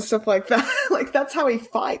statues and stuff like that. Like, that's how he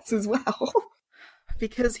fights as well.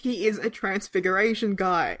 Because he is a transfiguration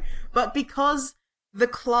guy. But because the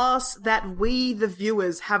class that we, the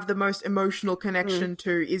viewers, have the most emotional connection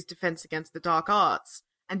to is Defense Against the Dark Arts.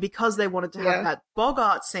 And because they wanted to have that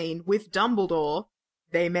Bogart scene with Dumbledore,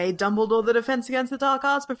 they made Dumbledore the Defense Against the Dark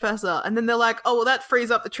Arts professor. And then they're like, oh, well, that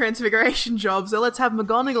frees up the Transfiguration job, so let's have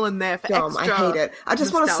McGonagall in there for extra. I hate it. I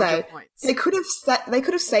just want to say, they could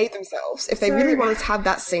have saved themselves if they really wanted to have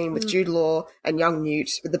that scene with Jude Law and young Newt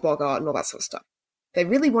with the Bogart and all that sort of stuff. They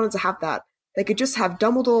really wanted to have that. They could just have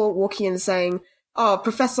Dumbledore walking in saying, oh,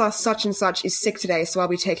 Professor such and such is sick today, so I'll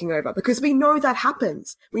be taking over. Because we know that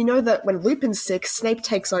happens. We know that when Lupin's sick, Snape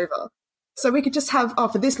takes over. So we could just have,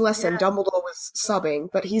 for this lesson, Dumbledore was subbing,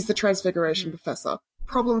 but he's the Transfiguration professor.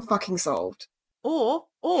 Problem fucking solved. Or,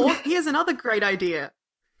 here's another great idea.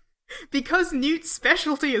 Because Newt's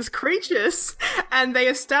specialty is creatures, and they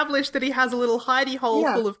established that he has a little hidey hole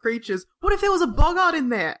full of creatures. What if there was a Bogart in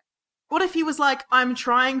there? What if he was like, I'm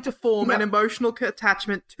trying to form an emotional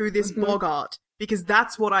attachment to this Bogart, because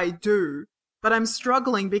that's what I do, but I'm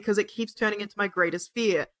struggling because it keeps turning into my greatest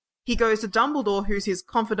fear. He goes to Dumbledore, who's his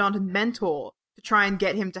confidant and mentor, to try and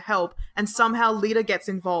get him to help, and somehow Lita gets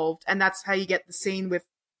involved, and that's how you get the scene with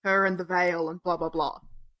her and the veil and blah, blah, blah.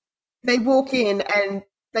 They both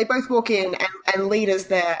walk in, and Lita's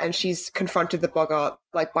there, and she's confronted the Bogart,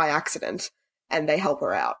 like, by accident, and they help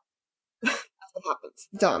her out. That's what happens.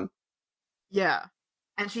 Done. Yeah.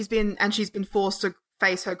 And she's been forced to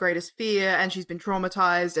face her greatest fear, and she's been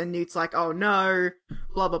traumatized, and Newt's like, oh no,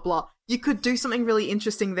 blah, blah, blah. You could do something really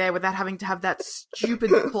interesting there without having to have that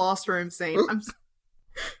stupid classroom scene.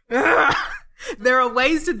 There are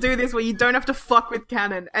ways to do this where you don't have to fuck with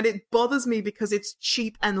canon, and it bothers me because it's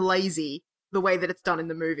cheap and lazy the way that it's done in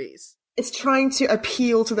the movies. It's trying to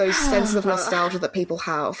appeal to those senses of nostalgia that people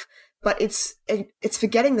have, but it's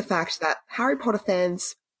forgetting the fact that Harry Potter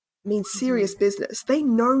fans mean serious business. They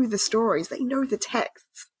know the stories. They know the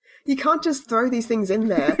texts. You can't just throw these things in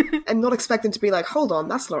there and not expect them to be like, hold on,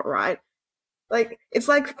 that's not right. Like, it's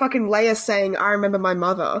like fucking Leia saying, I remember my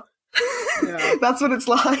mother. Yeah. That's what it's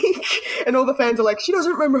like. And all the fans are like, she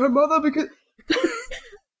doesn't remember her mother because...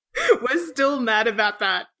 We're still mad about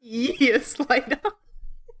that years later.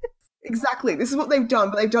 Exactly. This is what they've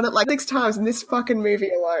done, but they've done it like 6 times in this fucking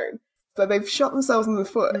movie alone. So they've shot themselves in the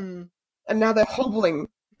foot. And now they're hobbling.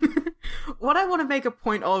 What I want to make a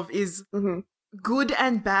point of is good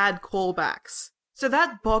and bad callbacks. So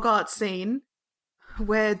that Bogart scene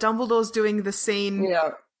where Dumbledore's doing the scene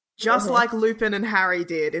just like Lupin and Harry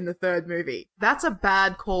did in the 3rd movie, that's a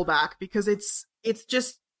bad callback because it's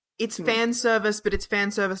fan service, but it's fan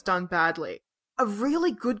service done badly. A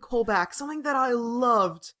really good callback, something that I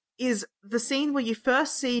loved, is the scene where you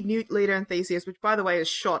first see Newt, Lita, and Theseus, which, by the way, is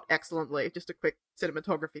shot excellently. Just a quick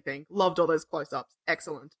cinematography thing. Loved all those close-ups.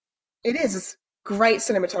 Excellent. It is. It's great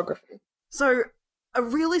cinematography. So, a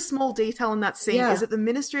really small detail in that scene is that the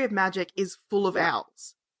Ministry of Magic is full of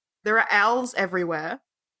owls. There are owls everywhere,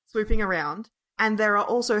 swooping around, and there are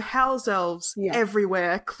also house elves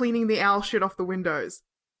everywhere, cleaning the owl shit off the windows.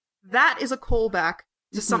 That is a callback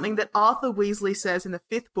to something that Arthur Weasley says in the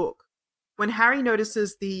 5th book, when Harry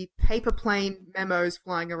notices the paper plane memos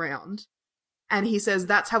flying around, and he says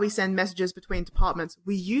that's how we send messages between departments.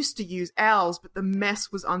 We used to use owls, but the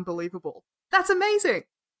mess was unbelievable. That's amazing!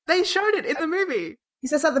 They showed it in the movie! He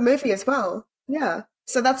says that in the movie as well. Yeah.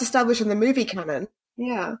 So that's established in the movie canon.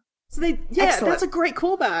 Yeah. So that's a great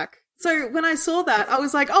callback. So when I saw that, I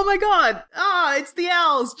was like, oh my god! It's the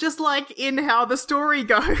owls! Just like in How the Story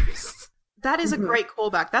Goes. That is a great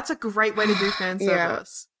callback. That's a great way to do fan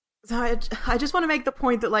service. So I just want to make the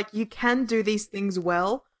point that, like, you can do these things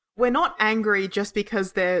well. We're not angry just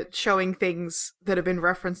because they're showing things that have been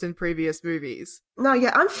referenced in previous movies. No,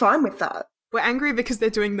 yeah, I'm fine with that. We're angry because they're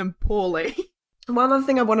doing them poorly. One other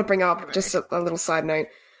thing I want to bring up, just a little side note.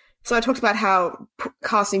 So I talked about how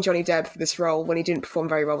casting Johnny Depp for this role when he didn't perform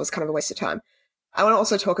very well was kind of a waste of time. I want to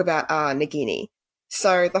also talk about Nagini.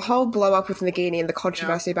 So the whole blow-up with Nagini and the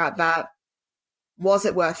controversy about that, was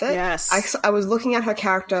it worth it? Yes. I was looking at her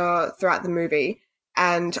character throughout the movie,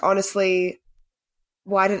 and honestly,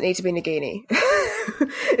 why did it need to be Nagini?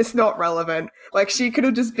 It's not relevant. Like, she could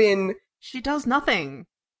have just been... She does nothing.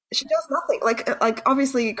 She does nothing. Like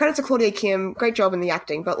obviously, credit to Claudia Kim, great job in the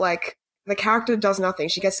acting, but, like, the character does nothing.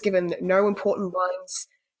 She gets given no important lines,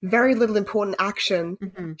 very little important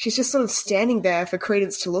action. She's just sort of standing there for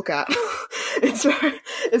Credence to look at.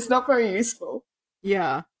 It's not very useful.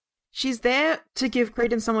 Yeah. She's there to give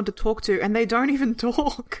Credence someone to talk to, and they don't even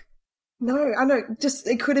talk. No, I know. Just,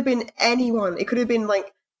 it could have been anyone. It could have been,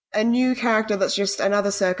 like, a new character that's just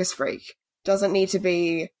another circus freak. Doesn't need to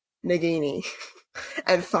be Nagini.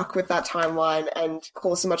 And fuck with that timeline and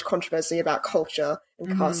cause so much controversy about culture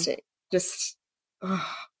and casting. Just,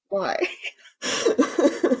 why?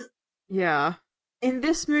 Yeah. In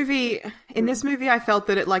this movie, I felt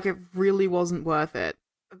that it really wasn't worth it.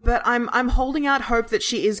 But I'm holding out hope that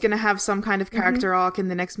she is going to have some kind of character arc in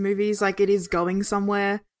the next movies. Like, it is going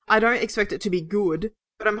somewhere. I don't expect it to be good,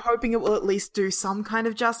 but I'm hoping it will at least do some kind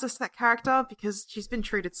of justice to that character because she's been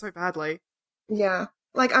treated so badly. Yeah.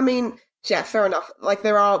 Like, I mean, yeah, fair enough. Like,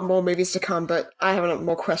 there are more movies to come, but I have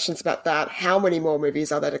more questions about that. How many more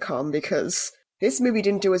movies are there to come? Because this movie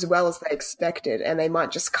didn't do as well as they expected, and they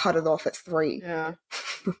might just cut it off at 3. Yeah.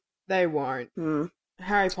 They won't.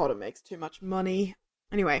 Harry Potter makes too much money.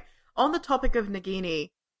 Anyway, on the topic of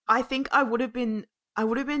Nagini, I think I would have been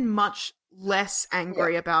much less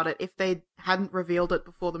angry about it if they hadn't revealed it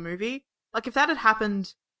before the movie. Like, if that had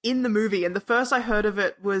happened in the movie, and the first I heard of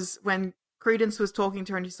it was when Credence was talking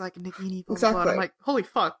to her and she's like, Nagini, blah, blah, blah. And I'm like, holy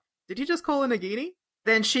fuck, did you just call her Nagini?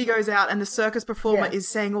 Then she goes out and the circus performer is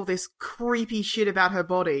saying all this creepy shit about her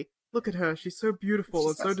body. Look at her, she's so beautiful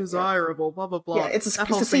and so desirable, blah, blah, blah. Yeah, it's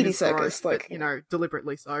a seedy circus. Gross, but,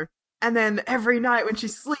 deliberately so. And then every night when she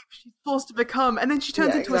sleeps, she's forced to become, and then she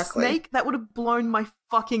turns into a snake. That would have blown my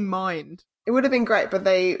fucking mind. It would have been great, but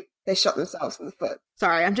they shot themselves in the foot.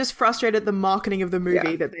 Sorry, I'm just frustrated at the marketing of the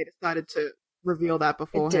movie that they decided to reveal that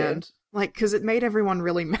beforehand. Like, because it made everyone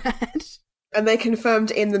really mad. And they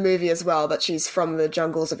confirmed in the movie as well that she's from the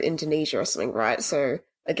jungles of Indonesia or something, right? So,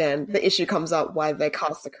 again, the issue comes up why they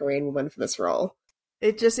cast a Korean woman for this role.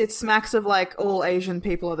 It smacks of, like, all Asian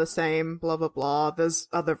people are the same, blah, blah, blah. There's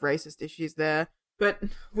other racist issues there. But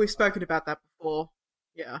we've spoken about that before.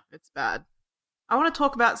 Yeah, it's bad. I want to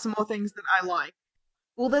talk about some more things that I like.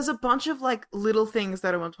 Well, there's a bunch of, like, little things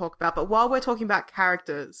that I want to talk about. But while we're talking about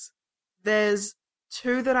characters, there's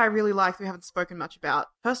two that I really like that we haven't spoken much about.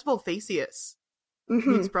 First of all, Theseus,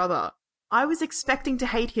 Newt's brother. I was expecting to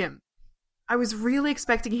hate him. I was really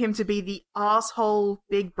expecting him to be the asshole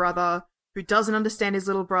big brother who doesn't understand his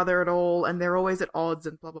little brother at all, and they're always at odds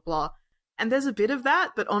and blah, blah, blah. And there's a bit of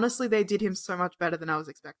that, but honestly, they did him so much better than I was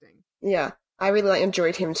expecting. Yeah, I really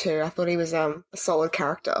enjoyed him too. I thought he was a solid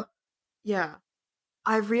character. Yeah.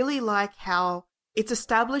 I really like how it's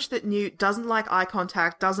established that Newt doesn't like eye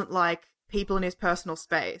contact, doesn't like people in his personal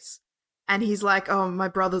space. And he's like, oh, my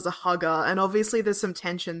brother's a hugger. And obviously there's some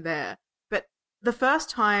tension there. But the first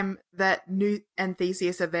time that Newt and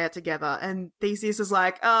Theseus are there together, and Theseus is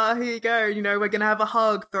like, oh, here you go, we're going to have a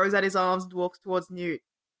hug, throws out his arms and walks towards Newt.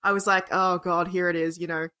 I was like, oh God, here it is,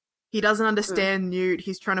 He doesn't understand Newt.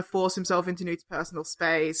 He's trying to force himself into Newt's personal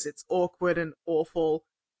space. It's awkward and awful.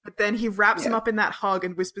 But then he wraps him up in that hug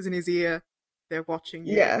and whispers in his ear, they're watching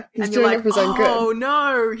you. Yeah, he's and doing it for his own good. Oh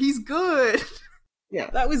no, he's good. Yeah.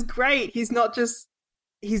 That was great. He's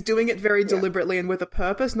doing it very deliberately and with a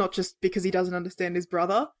purpose, not just because he doesn't understand his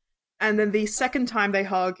brother. And then the second time they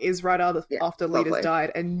hug is right after Leda's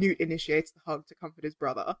died, and Newt initiates the hug to comfort his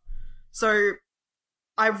brother. So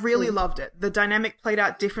I really loved it. The dynamic played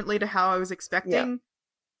out differently to how I was expecting.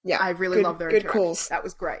 Yeah. I really loved their interaction. Good calls. That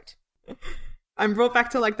was great. I'm brought back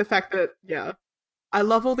to, like, the fact that, I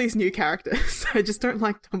love all these new characters. I just don't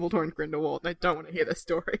like Dumbledore and Grindelwald, and I don't want to hear their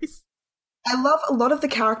stories. I love a lot of the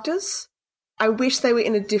characters. I wish they were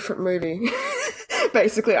in a different movie.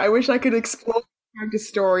 Basically, I wish I could explore character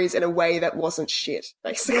stories in a way that wasn't shit,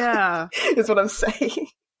 basically. Yeah. Is what I'm saying.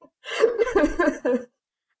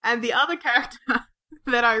 And the other character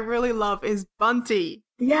that I really love is Bunty.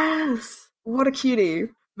 Yes! What a cutie.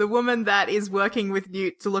 The woman that is working with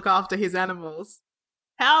Newt to look after his animals.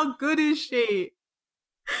 How good is she?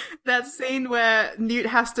 That scene where Newt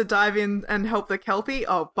has to dive in and help the Kelpie.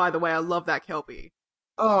 Oh, by the way, I love that Kelpie.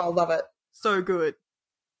 Oh, I love it. So good.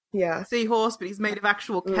 Yeah. Seahorse, but he's made of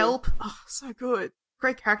actual kelp. Oh, so good.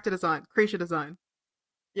 Great character design, creature design.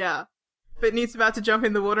 Yeah. But Newt's about to jump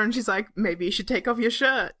in the water and she's like, maybe you should take off your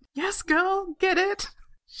shirt. Yes, girl, get it?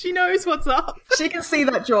 She knows what's up. She can see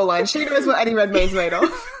that jawline. She knows what Eddie Redmayne's made of.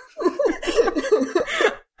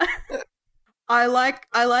 I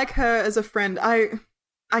like her as a friend.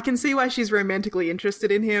 I can see why she's romantically interested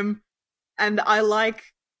in him, and I like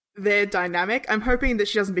their dynamic. I'm hoping that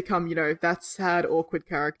she doesn't become, that sad, awkward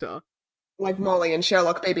character. Like Molly and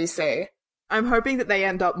Sherlock BBC. I'm hoping that they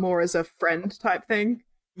end up more as a friend type thing.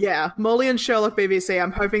 Yeah, Molly and Sherlock BBC,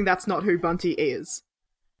 I'm hoping that's not who Bunty is.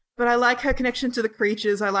 But I like her connection to the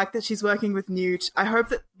creatures. I like that she's working with Newt. I hope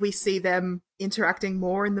that we see them interacting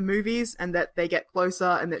more in the movies and that they get closer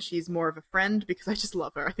and that she's more of a friend because I just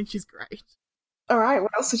love her. I think she's great. All right,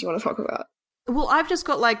 what else did you want to talk about? Well, I've just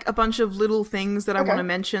got like a bunch of little things that I want to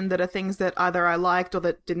mention that are things that either I liked or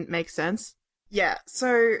that didn't make sense. Yeah,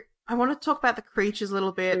 so I want to talk about the creatures a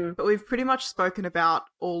little bit, but we've pretty much spoken about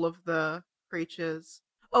all of the creatures.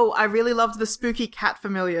 Oh, I really loved the spooky cat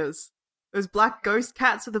familiars. Those black ghost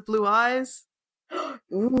cats with the blue eyes.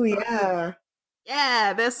 Ooh, yeah.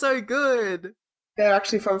 Yeah, they're so good. They're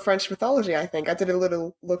actually from French mythology, I think. I did a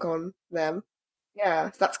little look on them.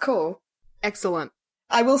 Yeah, that's cool. Excellent.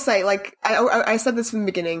 I will say, like, I said this from the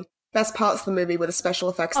beginning, best parts of the movie were the special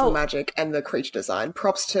effects, the magic, and the creature design.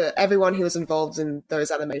 Props to everyone who was involved in those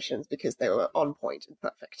animations because they were on point and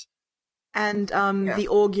perfect. And the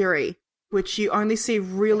augury, which you only see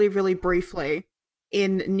really, really briefly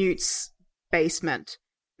in Newt's basement.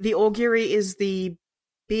 The augury is the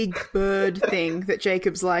big bird thing that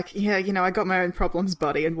Jacob's like, yeah, I got my own problems,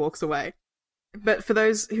 buddy, and walks away. But for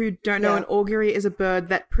those who don't know, an augury is a bird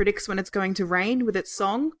that predicts when it's going to rain with its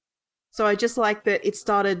song. So I just like that it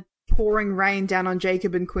started pouring rain down on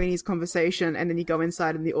Jacob and Queenie's conversation, and then you go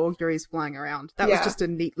inside and the augury is flying around. That was just a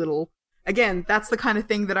neat little... Again, that's the kind of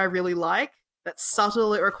thing that I really like. That's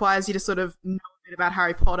subtle. It requires you to sort of know a bit about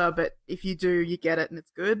Harry Potter, but if you do, you get it and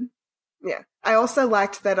it's good. Yeah. I also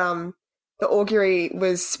liked that the augury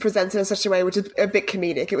was presented in such a way which is a bit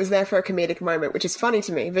comedic. It was there for a comedic moment, which is funny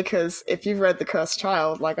to me because if you've read The Cursed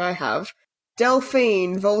Child, like I have,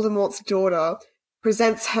 Delphine, Voldemort's daughter,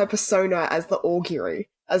 presents her persona as the augury,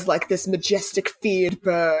 as like this majestic, feared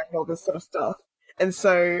bird and all this sort of stuff. And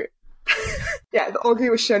so... yeah, the augury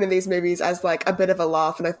was shown in these movies as like a bit of a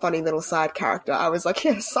laugh and a funny little side character. I was like,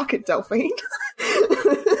 yeah, suck it, Delphine.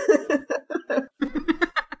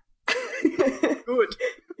 Good.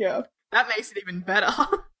 Yeah. That makes it even better.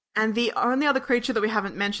 And the only other creature that we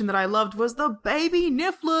haven't mentioned that I loved was the baby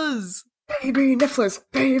Nifflers. Baby Nifflers.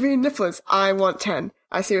 Baby Nifflers. I want 10.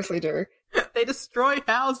 I seriously do. They destroy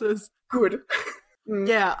houses. Good.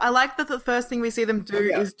 Yeah, I like that the first thing we see them do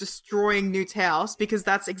is destroying Newt's house, because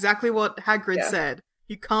that's exactly what Hagrid said.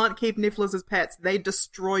 You can't keep Nifflers as pets. They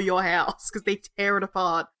destroy your house, because they tear it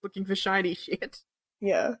apart looking for shiny shit.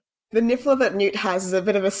 Yeah. The Niffler that Newt has is a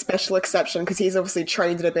bit of a special exception, because he's obviously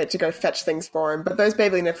trained it a bit to go fetch things for him, but those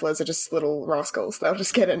baby Nifflers are just little rascals. They'll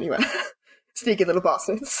just get anywhere. Sneaky little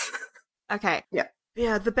bastards. Okay. Yeah.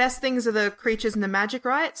 Yeah, the best things are the creatures and the magic,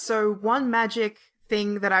 right? So one magic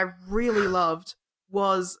thing that I really loved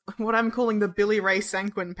was what I'm calling the Billy Ray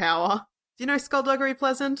Sanquin power. Do you know Skullduggery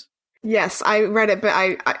Pleasant? Yes, I read it, but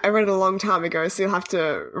I read it a long time ago, so you'll have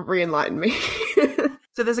to re-enlighten me.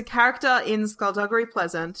 So there's a character in Skullduggery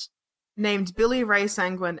Pleasant named Billy Ray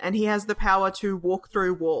Sanquin, and he has the power to walk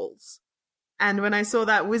through walls. And when I saw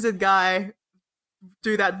that wizard guy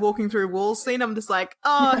do that walking through walls scene, I'm just like,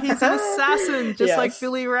 oh, he's an assassin, just like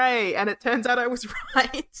Billy Ray. And it turns out I was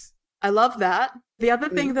right. I love that. The other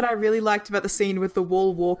thing that I really liked about the scene with the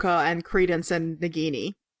Wall Walker and Credence and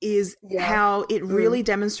Nagini is how it really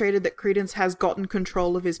demonstrated that Credence has gotten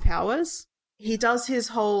control of his powers. He does his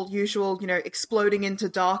whole usual, exploding into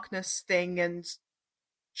darkness thing and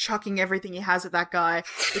chucking everything he has at that guy.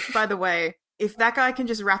 Which, by the way, if that guy can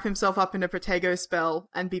just wrap himself up in a Protego spell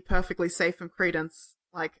and be perfectly safe from Credence,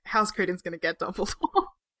 like, how's Credence going to get Dumbledore?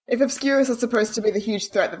 If Obscurus is supposed to be the huge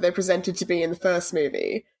threat that they're presented to be in the first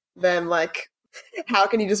movie, then, like, how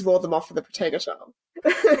can you just ward them off with a Protego charm?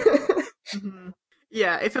 Mm-hmm.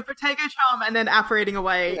 Yeah, if a Protego charm and then apparating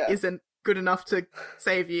away isn't good enough to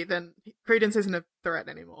save you, then Credence isn't a threat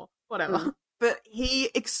anymore. Whatever. But he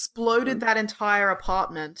exploded that entire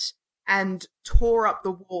apartment and tore up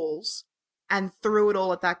the walls and threw it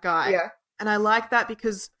all at that guy. Yeah. And I like that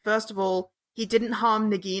because, first of all, he didn't harm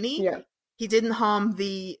Nagini. Yeah. He didn't harm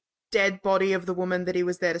the dead body of the woman that he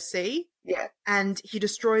was there to see. Yeah. And he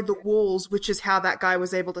destroyed the walls, which is how that guy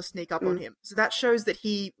was able to sneak up on him. So that shows that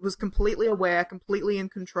he was completely aware, completely in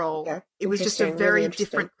control. Yeah. It was just a very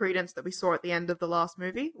different Credence that we saw at the end of the last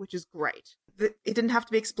movie, which is great. It didn't have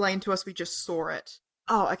to be explained to us, we just saw it.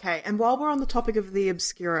 Oh, okay. And while we're on the topic of the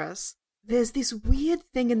Obscurus, there's this weird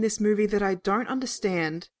thing in this movie that I don't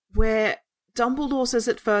understand, where Dumbledore says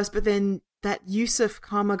it first, but then that Yusuf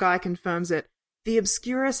Kama guy confirms it. The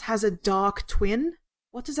Obscurus has a dark twin?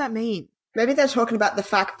 What does that mean? Maybe they're talking about the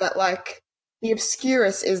fact that, like, the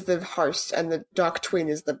Obscurus is the host and the dark twin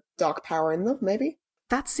is the dark power in them, maybe?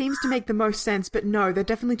 That seems to make the most sense, but no, they're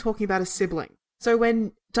definitely talking about a sibling. So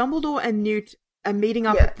when Dumbledore and Newt are meeting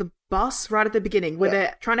up at the bus right at the beginning, where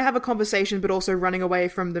they're trying to have a conversation but also running away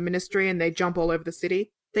from the Ministry and they jump all over the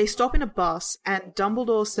city, they stop in a bus and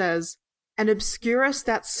Dumbledore says, an Obscurus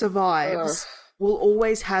that survives will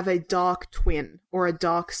always have a dark twin or a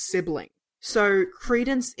dark sibling. So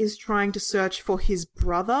Credence is trying to search for his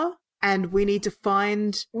brother, and we need to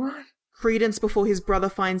find Credence before his brother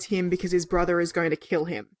finds him because his brother is going to kill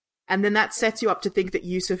him. And then that sets you up to think that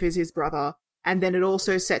Yusuf is his brother, and then it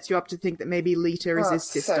also sets you up to think that maybe Lita is his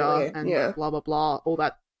sister, and blah, blah, blah. All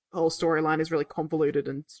that whole storyline is really convoluted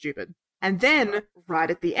and stupid. And then, right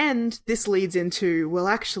at the end, this leads into, well,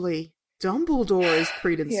 actually, Dumbledore is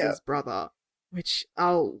Credence's brother, which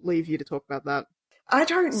I'll leave you to talk about that. I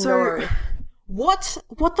don't know. What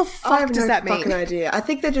the fuck does that mean? I have no fucking idea. I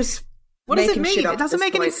think they're just What does it mean? It doesn't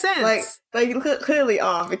make any sense. Like, they clearly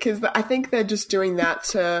are, because I think they're just doing that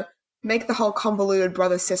to make the whole convoluted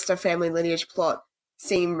brother-sister family lineage plot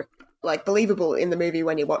seem, like, believable in the movie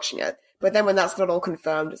when you're watching it. But then when that's not all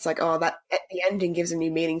confirmed, it's like, oh, that the ending gives a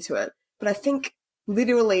new meaning to it. But I think,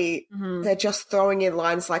 literally, they're just throwing in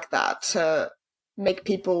lines like that to make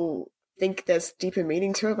people think there's deeper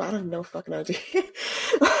meaning to it, but I have no fucking idea.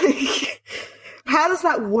 How does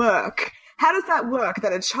that work? How does that work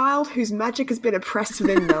that a child whose magic has been oppressed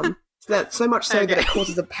within them, so much so that it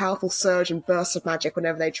causes a powerful surge and burst of magic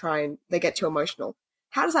whenever they get too emotional?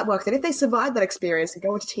 How does that work? That if they survive that experience and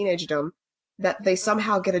go into teenagerdom, that they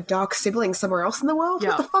somehow get a dark sibling somewhere else in the world? Yeah.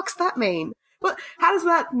 What the fuck's that mean? How does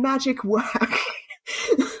that magic work?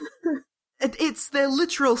 It's their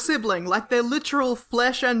literal sibling, like their literal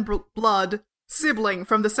flesh and blood sibling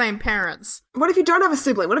from the same parents. What if you don't have a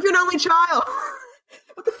sibling? What if you're an only child?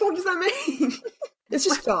 What the fuck does that mean? It's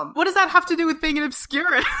just dumb. What does that have to do with being an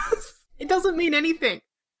obscurus? It doesn't mean anything.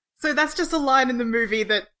 So that's just a line in the movie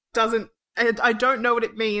that doesn't... I don't know what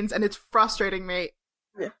it means, and it's frustrating me.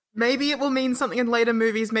 Yeah. Maybe it will mean something in later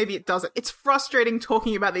movies, maybe it doesn't. It's frustrating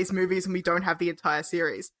talking about these movies and we don't have the entire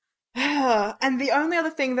series. And the only other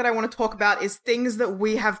thing that I want to talk about is things that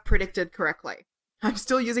we have predicted correctly. I'm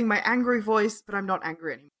still using my angry voice, but I'm not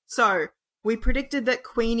angry anymore. So, we predicted that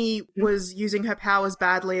Queenie was using her powers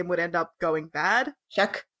badly and would end up going bad.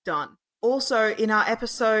 Check. Done. Also, in our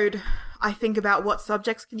episode, I think about what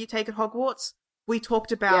subjects can you take at Hogwarts, we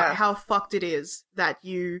talked about how fucked it is that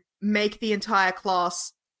you make the entire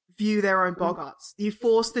class view their own boggarts. You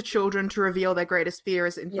force the children to reveal their greatest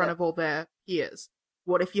fears in front of all their peers.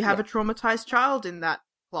 What if you have a traumatized child in that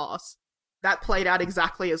class? That played out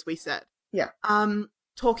exactly as we said. Yeah.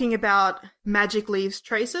 Talking about magic leaves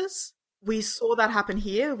traces, we saw that happen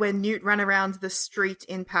here when Newt ran around the street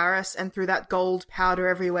in Paris and threw that gold powder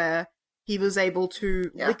everywhere. He was able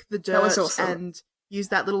to lick the dirt and use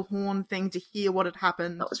that little horn thing to hear what had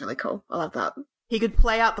happened. That was really cool. I love that. He could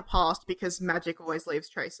play out the past because magic always leaves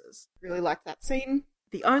traces. Really liked that scene.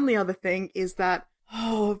 The only other thing is that,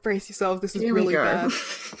 brace yourselves, this is really bad.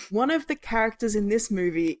 One of the characters in this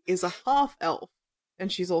movie is a half-elf,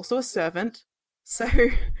 and she's also a servant. So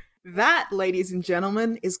that, ladies and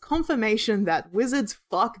gentlemen, is confirmation that wizards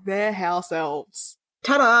fuck their house elves.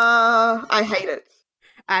 Ta-da! I hate it.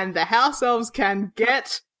 And the house elves can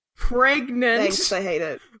get pregnant. Thanks, I hate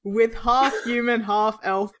it. With half-human,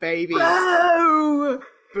 half-elf babies. Boo!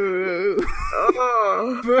 Boo.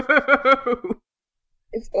 Oh. Boo.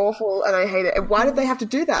 It's awful, and I hate it. And why did they have to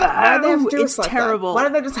do that? Why did they have to do us like terrible. That? Why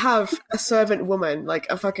did they just have a servant woman, like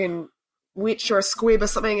a fucking witch or a squib or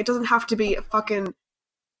something? It doesn't have to be a fucking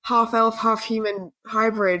half-elf, half-human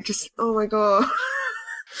hybrid. Just, oh my god.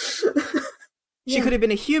 She could have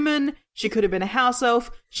been a human, she could have been a house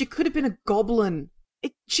elf, she could have been a goblin.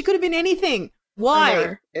 She could have been anything.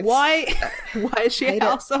 Why? Why is she a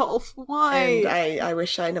house elf? Why? And I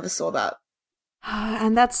wish I never saw that.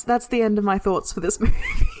 And that's the end of my thoughts for this movie.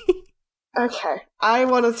 Okay, I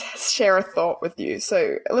want to share a thought with you.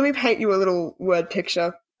 So let me paint you a little word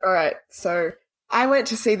picture. All right, so I went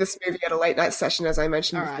to see this movie at a late night session, as I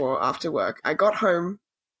mentioned before, after work. I got home.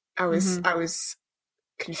 I was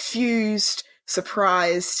confused,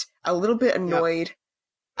 surprised, a little bit annoyed. Yep.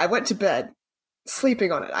 I went to bed,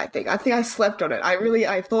 sleeping on it, I think. I think I slept on it.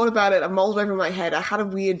 I thought about it, I mulled over in my head. I had a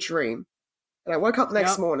weird dream. And I woke up the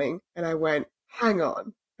next morning, and I went, hang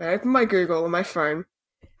on. I opened my Google on my phone,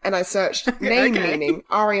 and I searched name meaning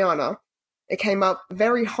Ariana. It came up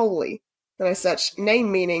very holy. Then I searched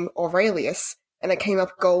name meaning Aurelius, and it came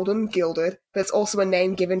up golden, gilded, but it's also a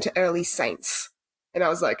name given to early saints. And I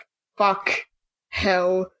was like, fuck,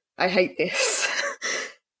 hell, I hate this.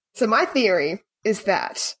 So my theory is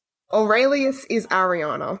that Aurelius is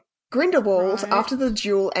Ariana. Grindelwald, after the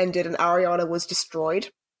duel ended and Ariana was destroyed,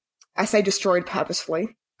 I say destroyed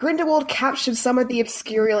purposefully, Grindelwald captured some of the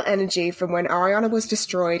obscurial energy from when Ariana was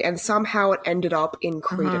destroyed and somehow it ended up in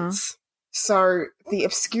Credence. So the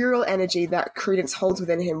obscurial energy that Credence holds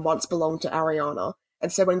within him once belonged to Ariana.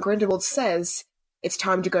 And so when Grindelwald says, it's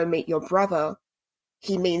time to go meet your brother,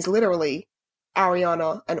 he means literally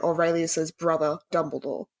Ariana and Aurelius's brother,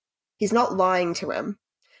 Dumbledore. He's not lying to him.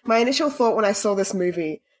 My initial thought when I saw this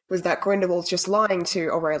movie was that Grindelwald's just lying to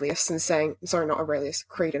Aurelius and saying, sorry, not Aurelius,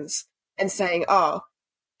 Credence, and saying, oh,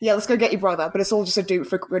 yeah, let's go get your brother, but it's all just a dupe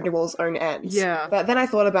for Grindelwald's own ends. Yeah. But then I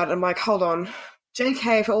thought about it, I'm like, hold on,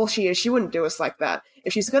 JK, for all she is, she wouldn't do us like that.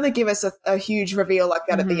 If she's going to give us a huge reveal like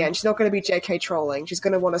that at the end, she's not going to be JK trolling. She's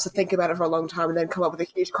going to want us to think about it for a long time and then come up with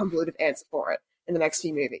a huge convoluted answer for it in the next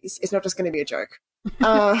few movies. It's not just going to be a joke.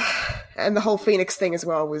 And the whole Phoenix thing as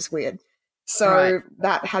well was weird. So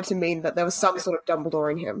that had to mean that there was some sort of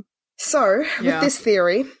Dumbledore in him. So, with this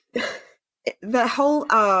theory, the whole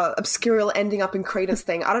obscurial ending up in Credence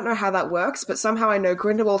thing, I don't know how that works, but somehow I know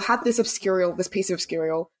Grindelwald had this piece of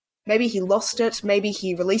obscurial. Maybe he lost it, maybe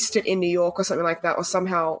he released it in New York or something like that, or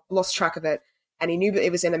somehow lost track of it, and he knew that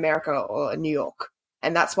it was in America or New York.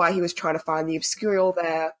 And that's why he was trying to find the obscurial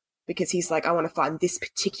there, because he's like, I want to find this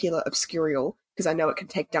particular obscurial, because I know it can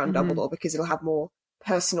take down Dumbledore because it'll have more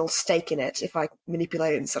personal stake in it if I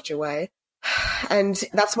manipulate it in such a way. And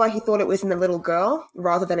that's why he thought it was in the little girl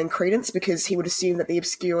rather than in Credence, because he would assume that the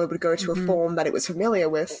Obscure would go to a form that it was familiar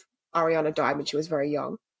with. Ariana died when she was very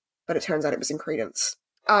young, but it turns out it was in Credence.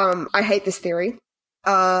 I hate this theory.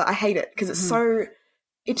 I hate it because it's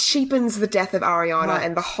it cheapens the death of Ariana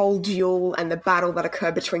and the whole duel and the battle that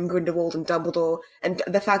occurred between Grindelwald and Dumbledore, and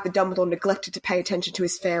the fact that Dumbledore neglected to pay attention to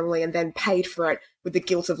his family and then paid for it with the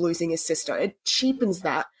guilt of losing his sister. It cheapens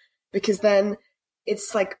that, because then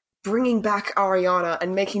it's like bringing back Ariana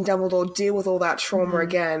and making Dumbledore deal with all that trauma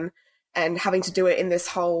again, and having to do it in this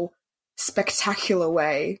whole spectacular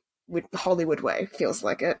way, with the Hollywood way, feels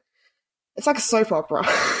like it. It's like a soap opera.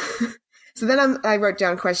 So then I wrote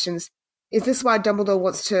down questions. Is this why Dumbledore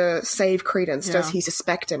wants to save Credence? Yeah. Does he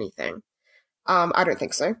suspect anything? I don't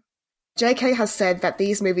think so. JK has said that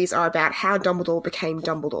these movies are about how Dumbledore became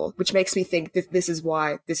Dumbledore, which makes me think that this is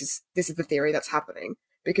why this is the theory that's happening,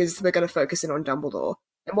 because we're going to focus in on Dumbledore.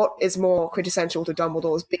 And what is more quintessential to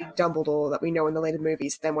Dumbledore's big Dumbledore that we know in the later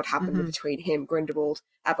movies than what happened between him, Grindelwald,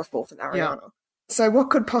 Aberforth, and Ariana? Yeah. So what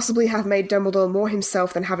could possibly have made Dumbledore more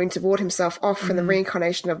himself than having to ward himself off from the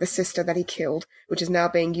reincarnation of the sister that he killed, which is now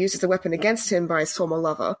being used as a weapon against him by his former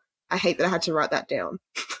lover? I hate that I had to write that down.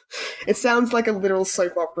 It sounds like a literal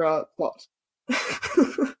soap opera plot.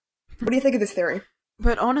 What do you think of this theory?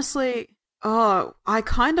 But honestly, I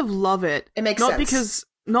kind of love it. It makes sense.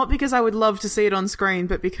 Not because I would love to see it on screen,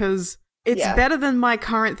 but because it's better than my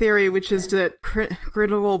current theory, which is that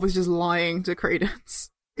Grindelwald was just lying to Credence.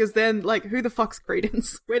 Because then, like, who the fuck's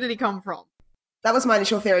Credence? Where did he come from? That was my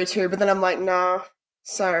initial theory too, but then I'm like, nah.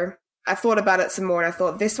 So I thought about it some more, and I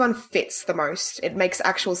thought this one fits the most. It makes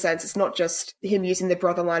actual sense. It's not just him using the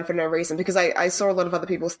brother line for no reason, because I saw a lot of other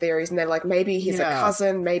people's theories, and they're like, maybe he's a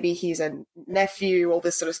cousin, maybe he's a nephew, all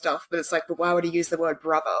this sort of stuff. But it's like, but why would he use the word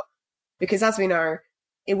brother? Because as we know,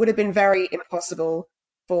 it would have been very impossible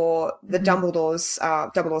for the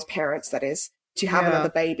Dumbledore's parents, that is, to have another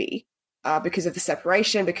baby. Because of the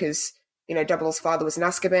separation, because, you know, Dumbledore's father was in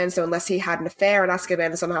Azkaban, so unless he had an affair in Azkaban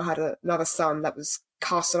and somehow had another son that was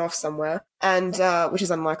casted off somewhere, and which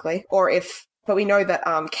is unlikely. But we know that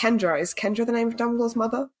Kendra, is Kendra the name of Dumbledore's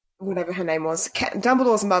mother? Whatever her name was.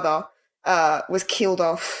 Dumbledore's mother was killed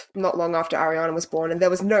off not long after Ariana was born, and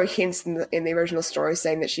there was no hints in the original story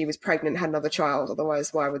saying that she was pregnant and had another child,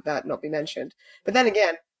 otherwise why would that not be mentioned? But then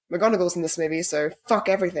again, McGonagall's in this movie, so fuck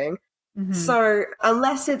everything. So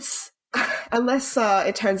unless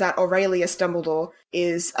it turns out Aurelius Dumbledore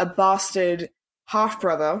is a bastard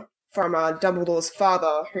half-brother from Dumbledore's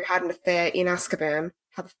father who had an affair in Azkaban.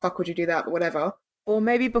 How the fuck would you do that? But whatever. Or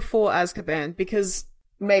maybe before Azkaban, because...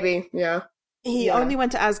 Maybe, yeah. He only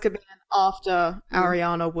went to Azkaban after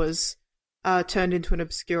Ariana was turned into an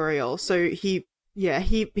Obscurial. So he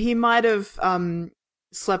might have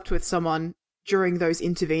slept with someone during those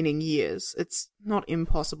intervening years. It's not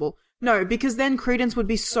impossible. No, because then Credence would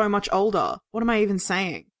be so much older. What am I even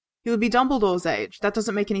saying? He would be Dumbledore's age. That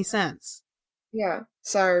doesn't make any sense. Yeah.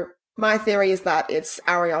 So my theory is that it's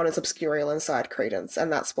Ariana's Obscurial inside Credence,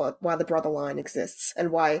 and that's why the brother line exists,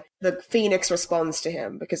 and why the Phoenix responds to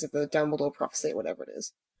him because of the Dumbledore prophecy or whatever it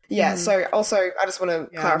is. Yeah, so also, I just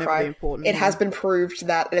want to clarify, it has been proved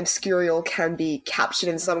that an Obscurial can be captured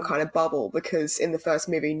in some kind of bubble, because in the first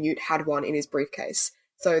movie, Newt had one in his briefcase.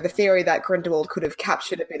 So the theory that Grindelwald could have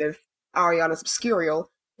captured a bit of Ariana's Obscurial,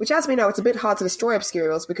 which, as we know, it's a bit hard to destroy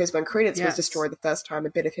Obscurials, because when Credence was destroyed the first time, a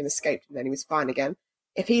bit of him escaped and then he was fine again.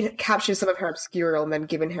 If he'd captured some of her Obscurial and then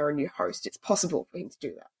given her a new host, it's possible for him to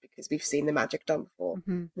do that, because we've seen the magic done before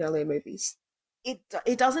in earlier movies.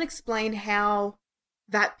 It doesn't explain how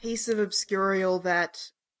that piece of Obscurial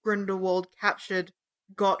that Grindelwald captured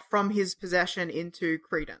got from his possession into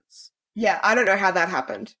Credence. Yeah, I don't know how that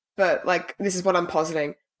happened, but, like, this is what I'm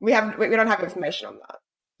positing. We don't have information on that.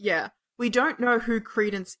 Yeah. We don't know who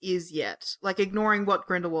Credence is yet, like, ignoring what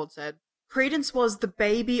Grindelwald said. Credence was the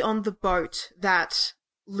baby on the boat that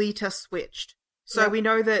Leta switched. So we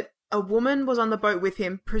know that a woman was on the boat with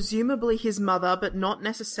him, presumably his mother, but not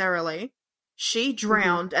necessarily. She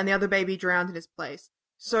drowned, and the other baby drowned in his place.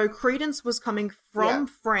 So Credence was coming from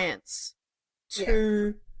France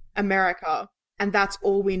to America, and that's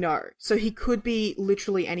all we know. So he could be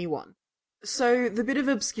literally anyone. So the bit of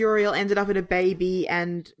Obscurial ended up in a baby,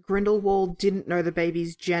 and Grindelwald didn't know the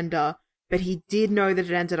baby's gender, but he did know that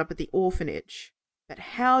it ended up at the orphanage. But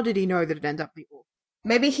how did he know that it ended up at the orphanage?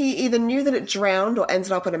 Maybe he either knew that it drowned or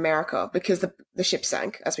ended up in America, because the ship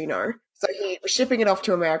sank, as we know. So he was shipping it off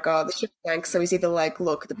to America, the ship sank, so he's either like,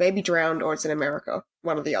 look, the baby drowned or it's in America,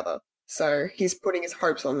 one or the other. So he's putting his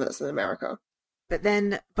hopes on that it's in America. But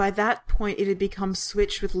then by that point, it had become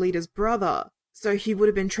switched with Lita's brother. So he would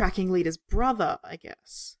have been tracking Lita's brother, I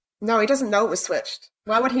guess. No, he doesn't know it was switched.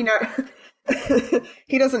 Why would he know?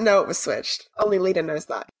 He doesn't know it was switched. Only Lita knows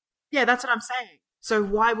that. Yeah, that's what I'm saying. So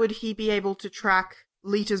why would he be able to track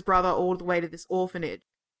Lita's brother all the way to this orphanage?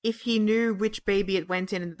 If he knew which baby it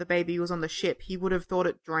went in and the baby was on the ship, he would have thought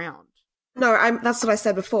it drowned. No, that's what I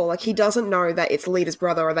said before. Like, he doesn't know that it's Lita's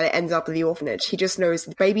brother or that it ends up in the orphanage. He just knows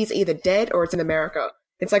the baby's either dead or it's in America.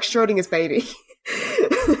 It's like Schrodinger's baby.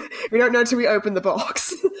 We don't know until we open the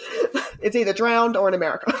box. It's either drowned or in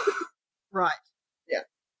America. Right. Yeah.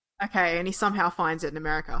 Okay, and he somehow finds it in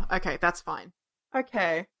America. Okay, that's fine.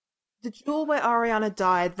 Okay. The duel where Ariana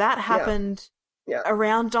died, that happened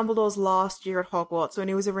around Dumbledore's last year at Hogwarts, when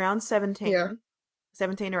he was around 17.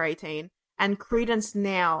 17 or 18. And Credence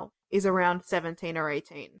now is around 17 or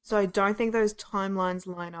 18. So I don't think those timelines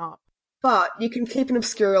line up. But you can keep an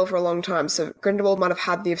Obscurial for a long time, so Grindelwald might have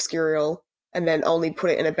had the Obscurial and then only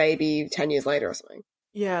put it in a baby 10 years later or something.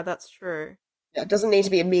 Yeah, that's true. Yeah, it doesn't need to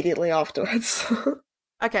be immediately afterwards.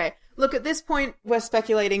 Okay, look, at this point, we're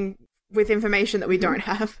speculating with information that we don't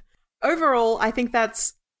have. Overall, I think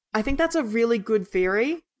that's a really good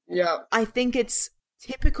theory. Yeah. I think it's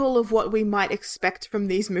typical of what we might expect from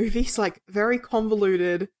these movies, like very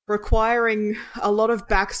convoluted, requiring a lot of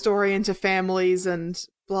backstory into families and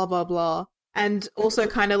blah, blah, blah. And also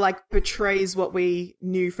kind of like betrays what we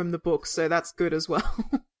knew from the books, so that's good as well.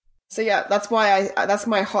 So yeah, that's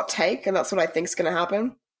my hot take, and that's what I think's going to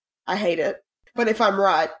happen. I hate it. But if I'm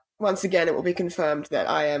right, once again, it will be confirmed that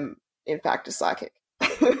I am, in fact, a psychic.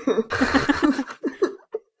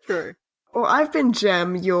 True. Well, I've been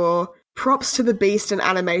Jem, your props to the beast and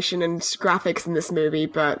animation and graphics in this movie,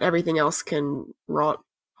 but everything else can rot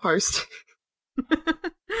host.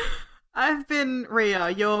 I've been Ria,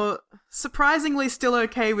 your surprisingly still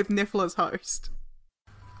okay with Niffler's host.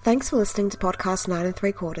 Thanks for listening to Podcast 9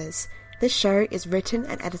 3/4. This show is written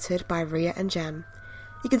and edited by Ria and Jem.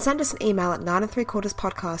 You can send us an email at 9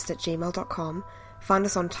 3/4podcast@gmail.com, find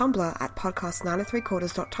us on Tumblr at podcast9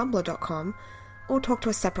 3/4.tumblr.com, or talk to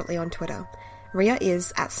us separately on Twitter. Ria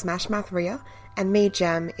is at SmashMouthRia, and me,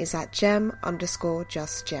 Jem, is at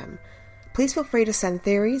Jem_just_Jem. Please feel free to send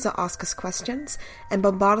theories or ask us questions, and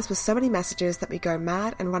bombard us with so many messages that we go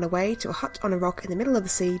mad and run away to a hut on a rock in the middle of the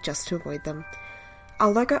sea just to avoid them.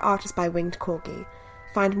 Our logo art is by Winged Corgi.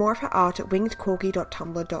 Find more of her art at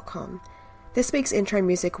wingedcorgi.tumblr.com. This week's intro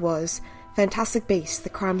music was Fantastic Beasts: The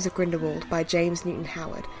Crimes of Grindelwald by James Newton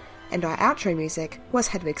Howard, and our outro music was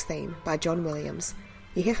Hedwig's Theme by John Williams.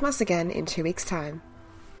 You hear from us again in 2 weeks' time.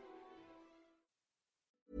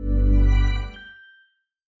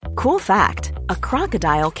 Cool fact, a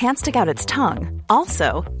crocodile can't stick out its tongue.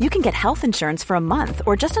 Also, you can get health insurance for a month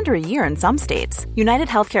or just under a year in some states. United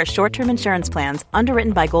Healthcare short-term insurance plans,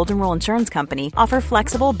 underwritten by Golden Rule Insurance Company, offer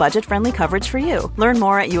flexible, budget-friendly coverage for you. Learn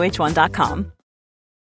more at uh1.com.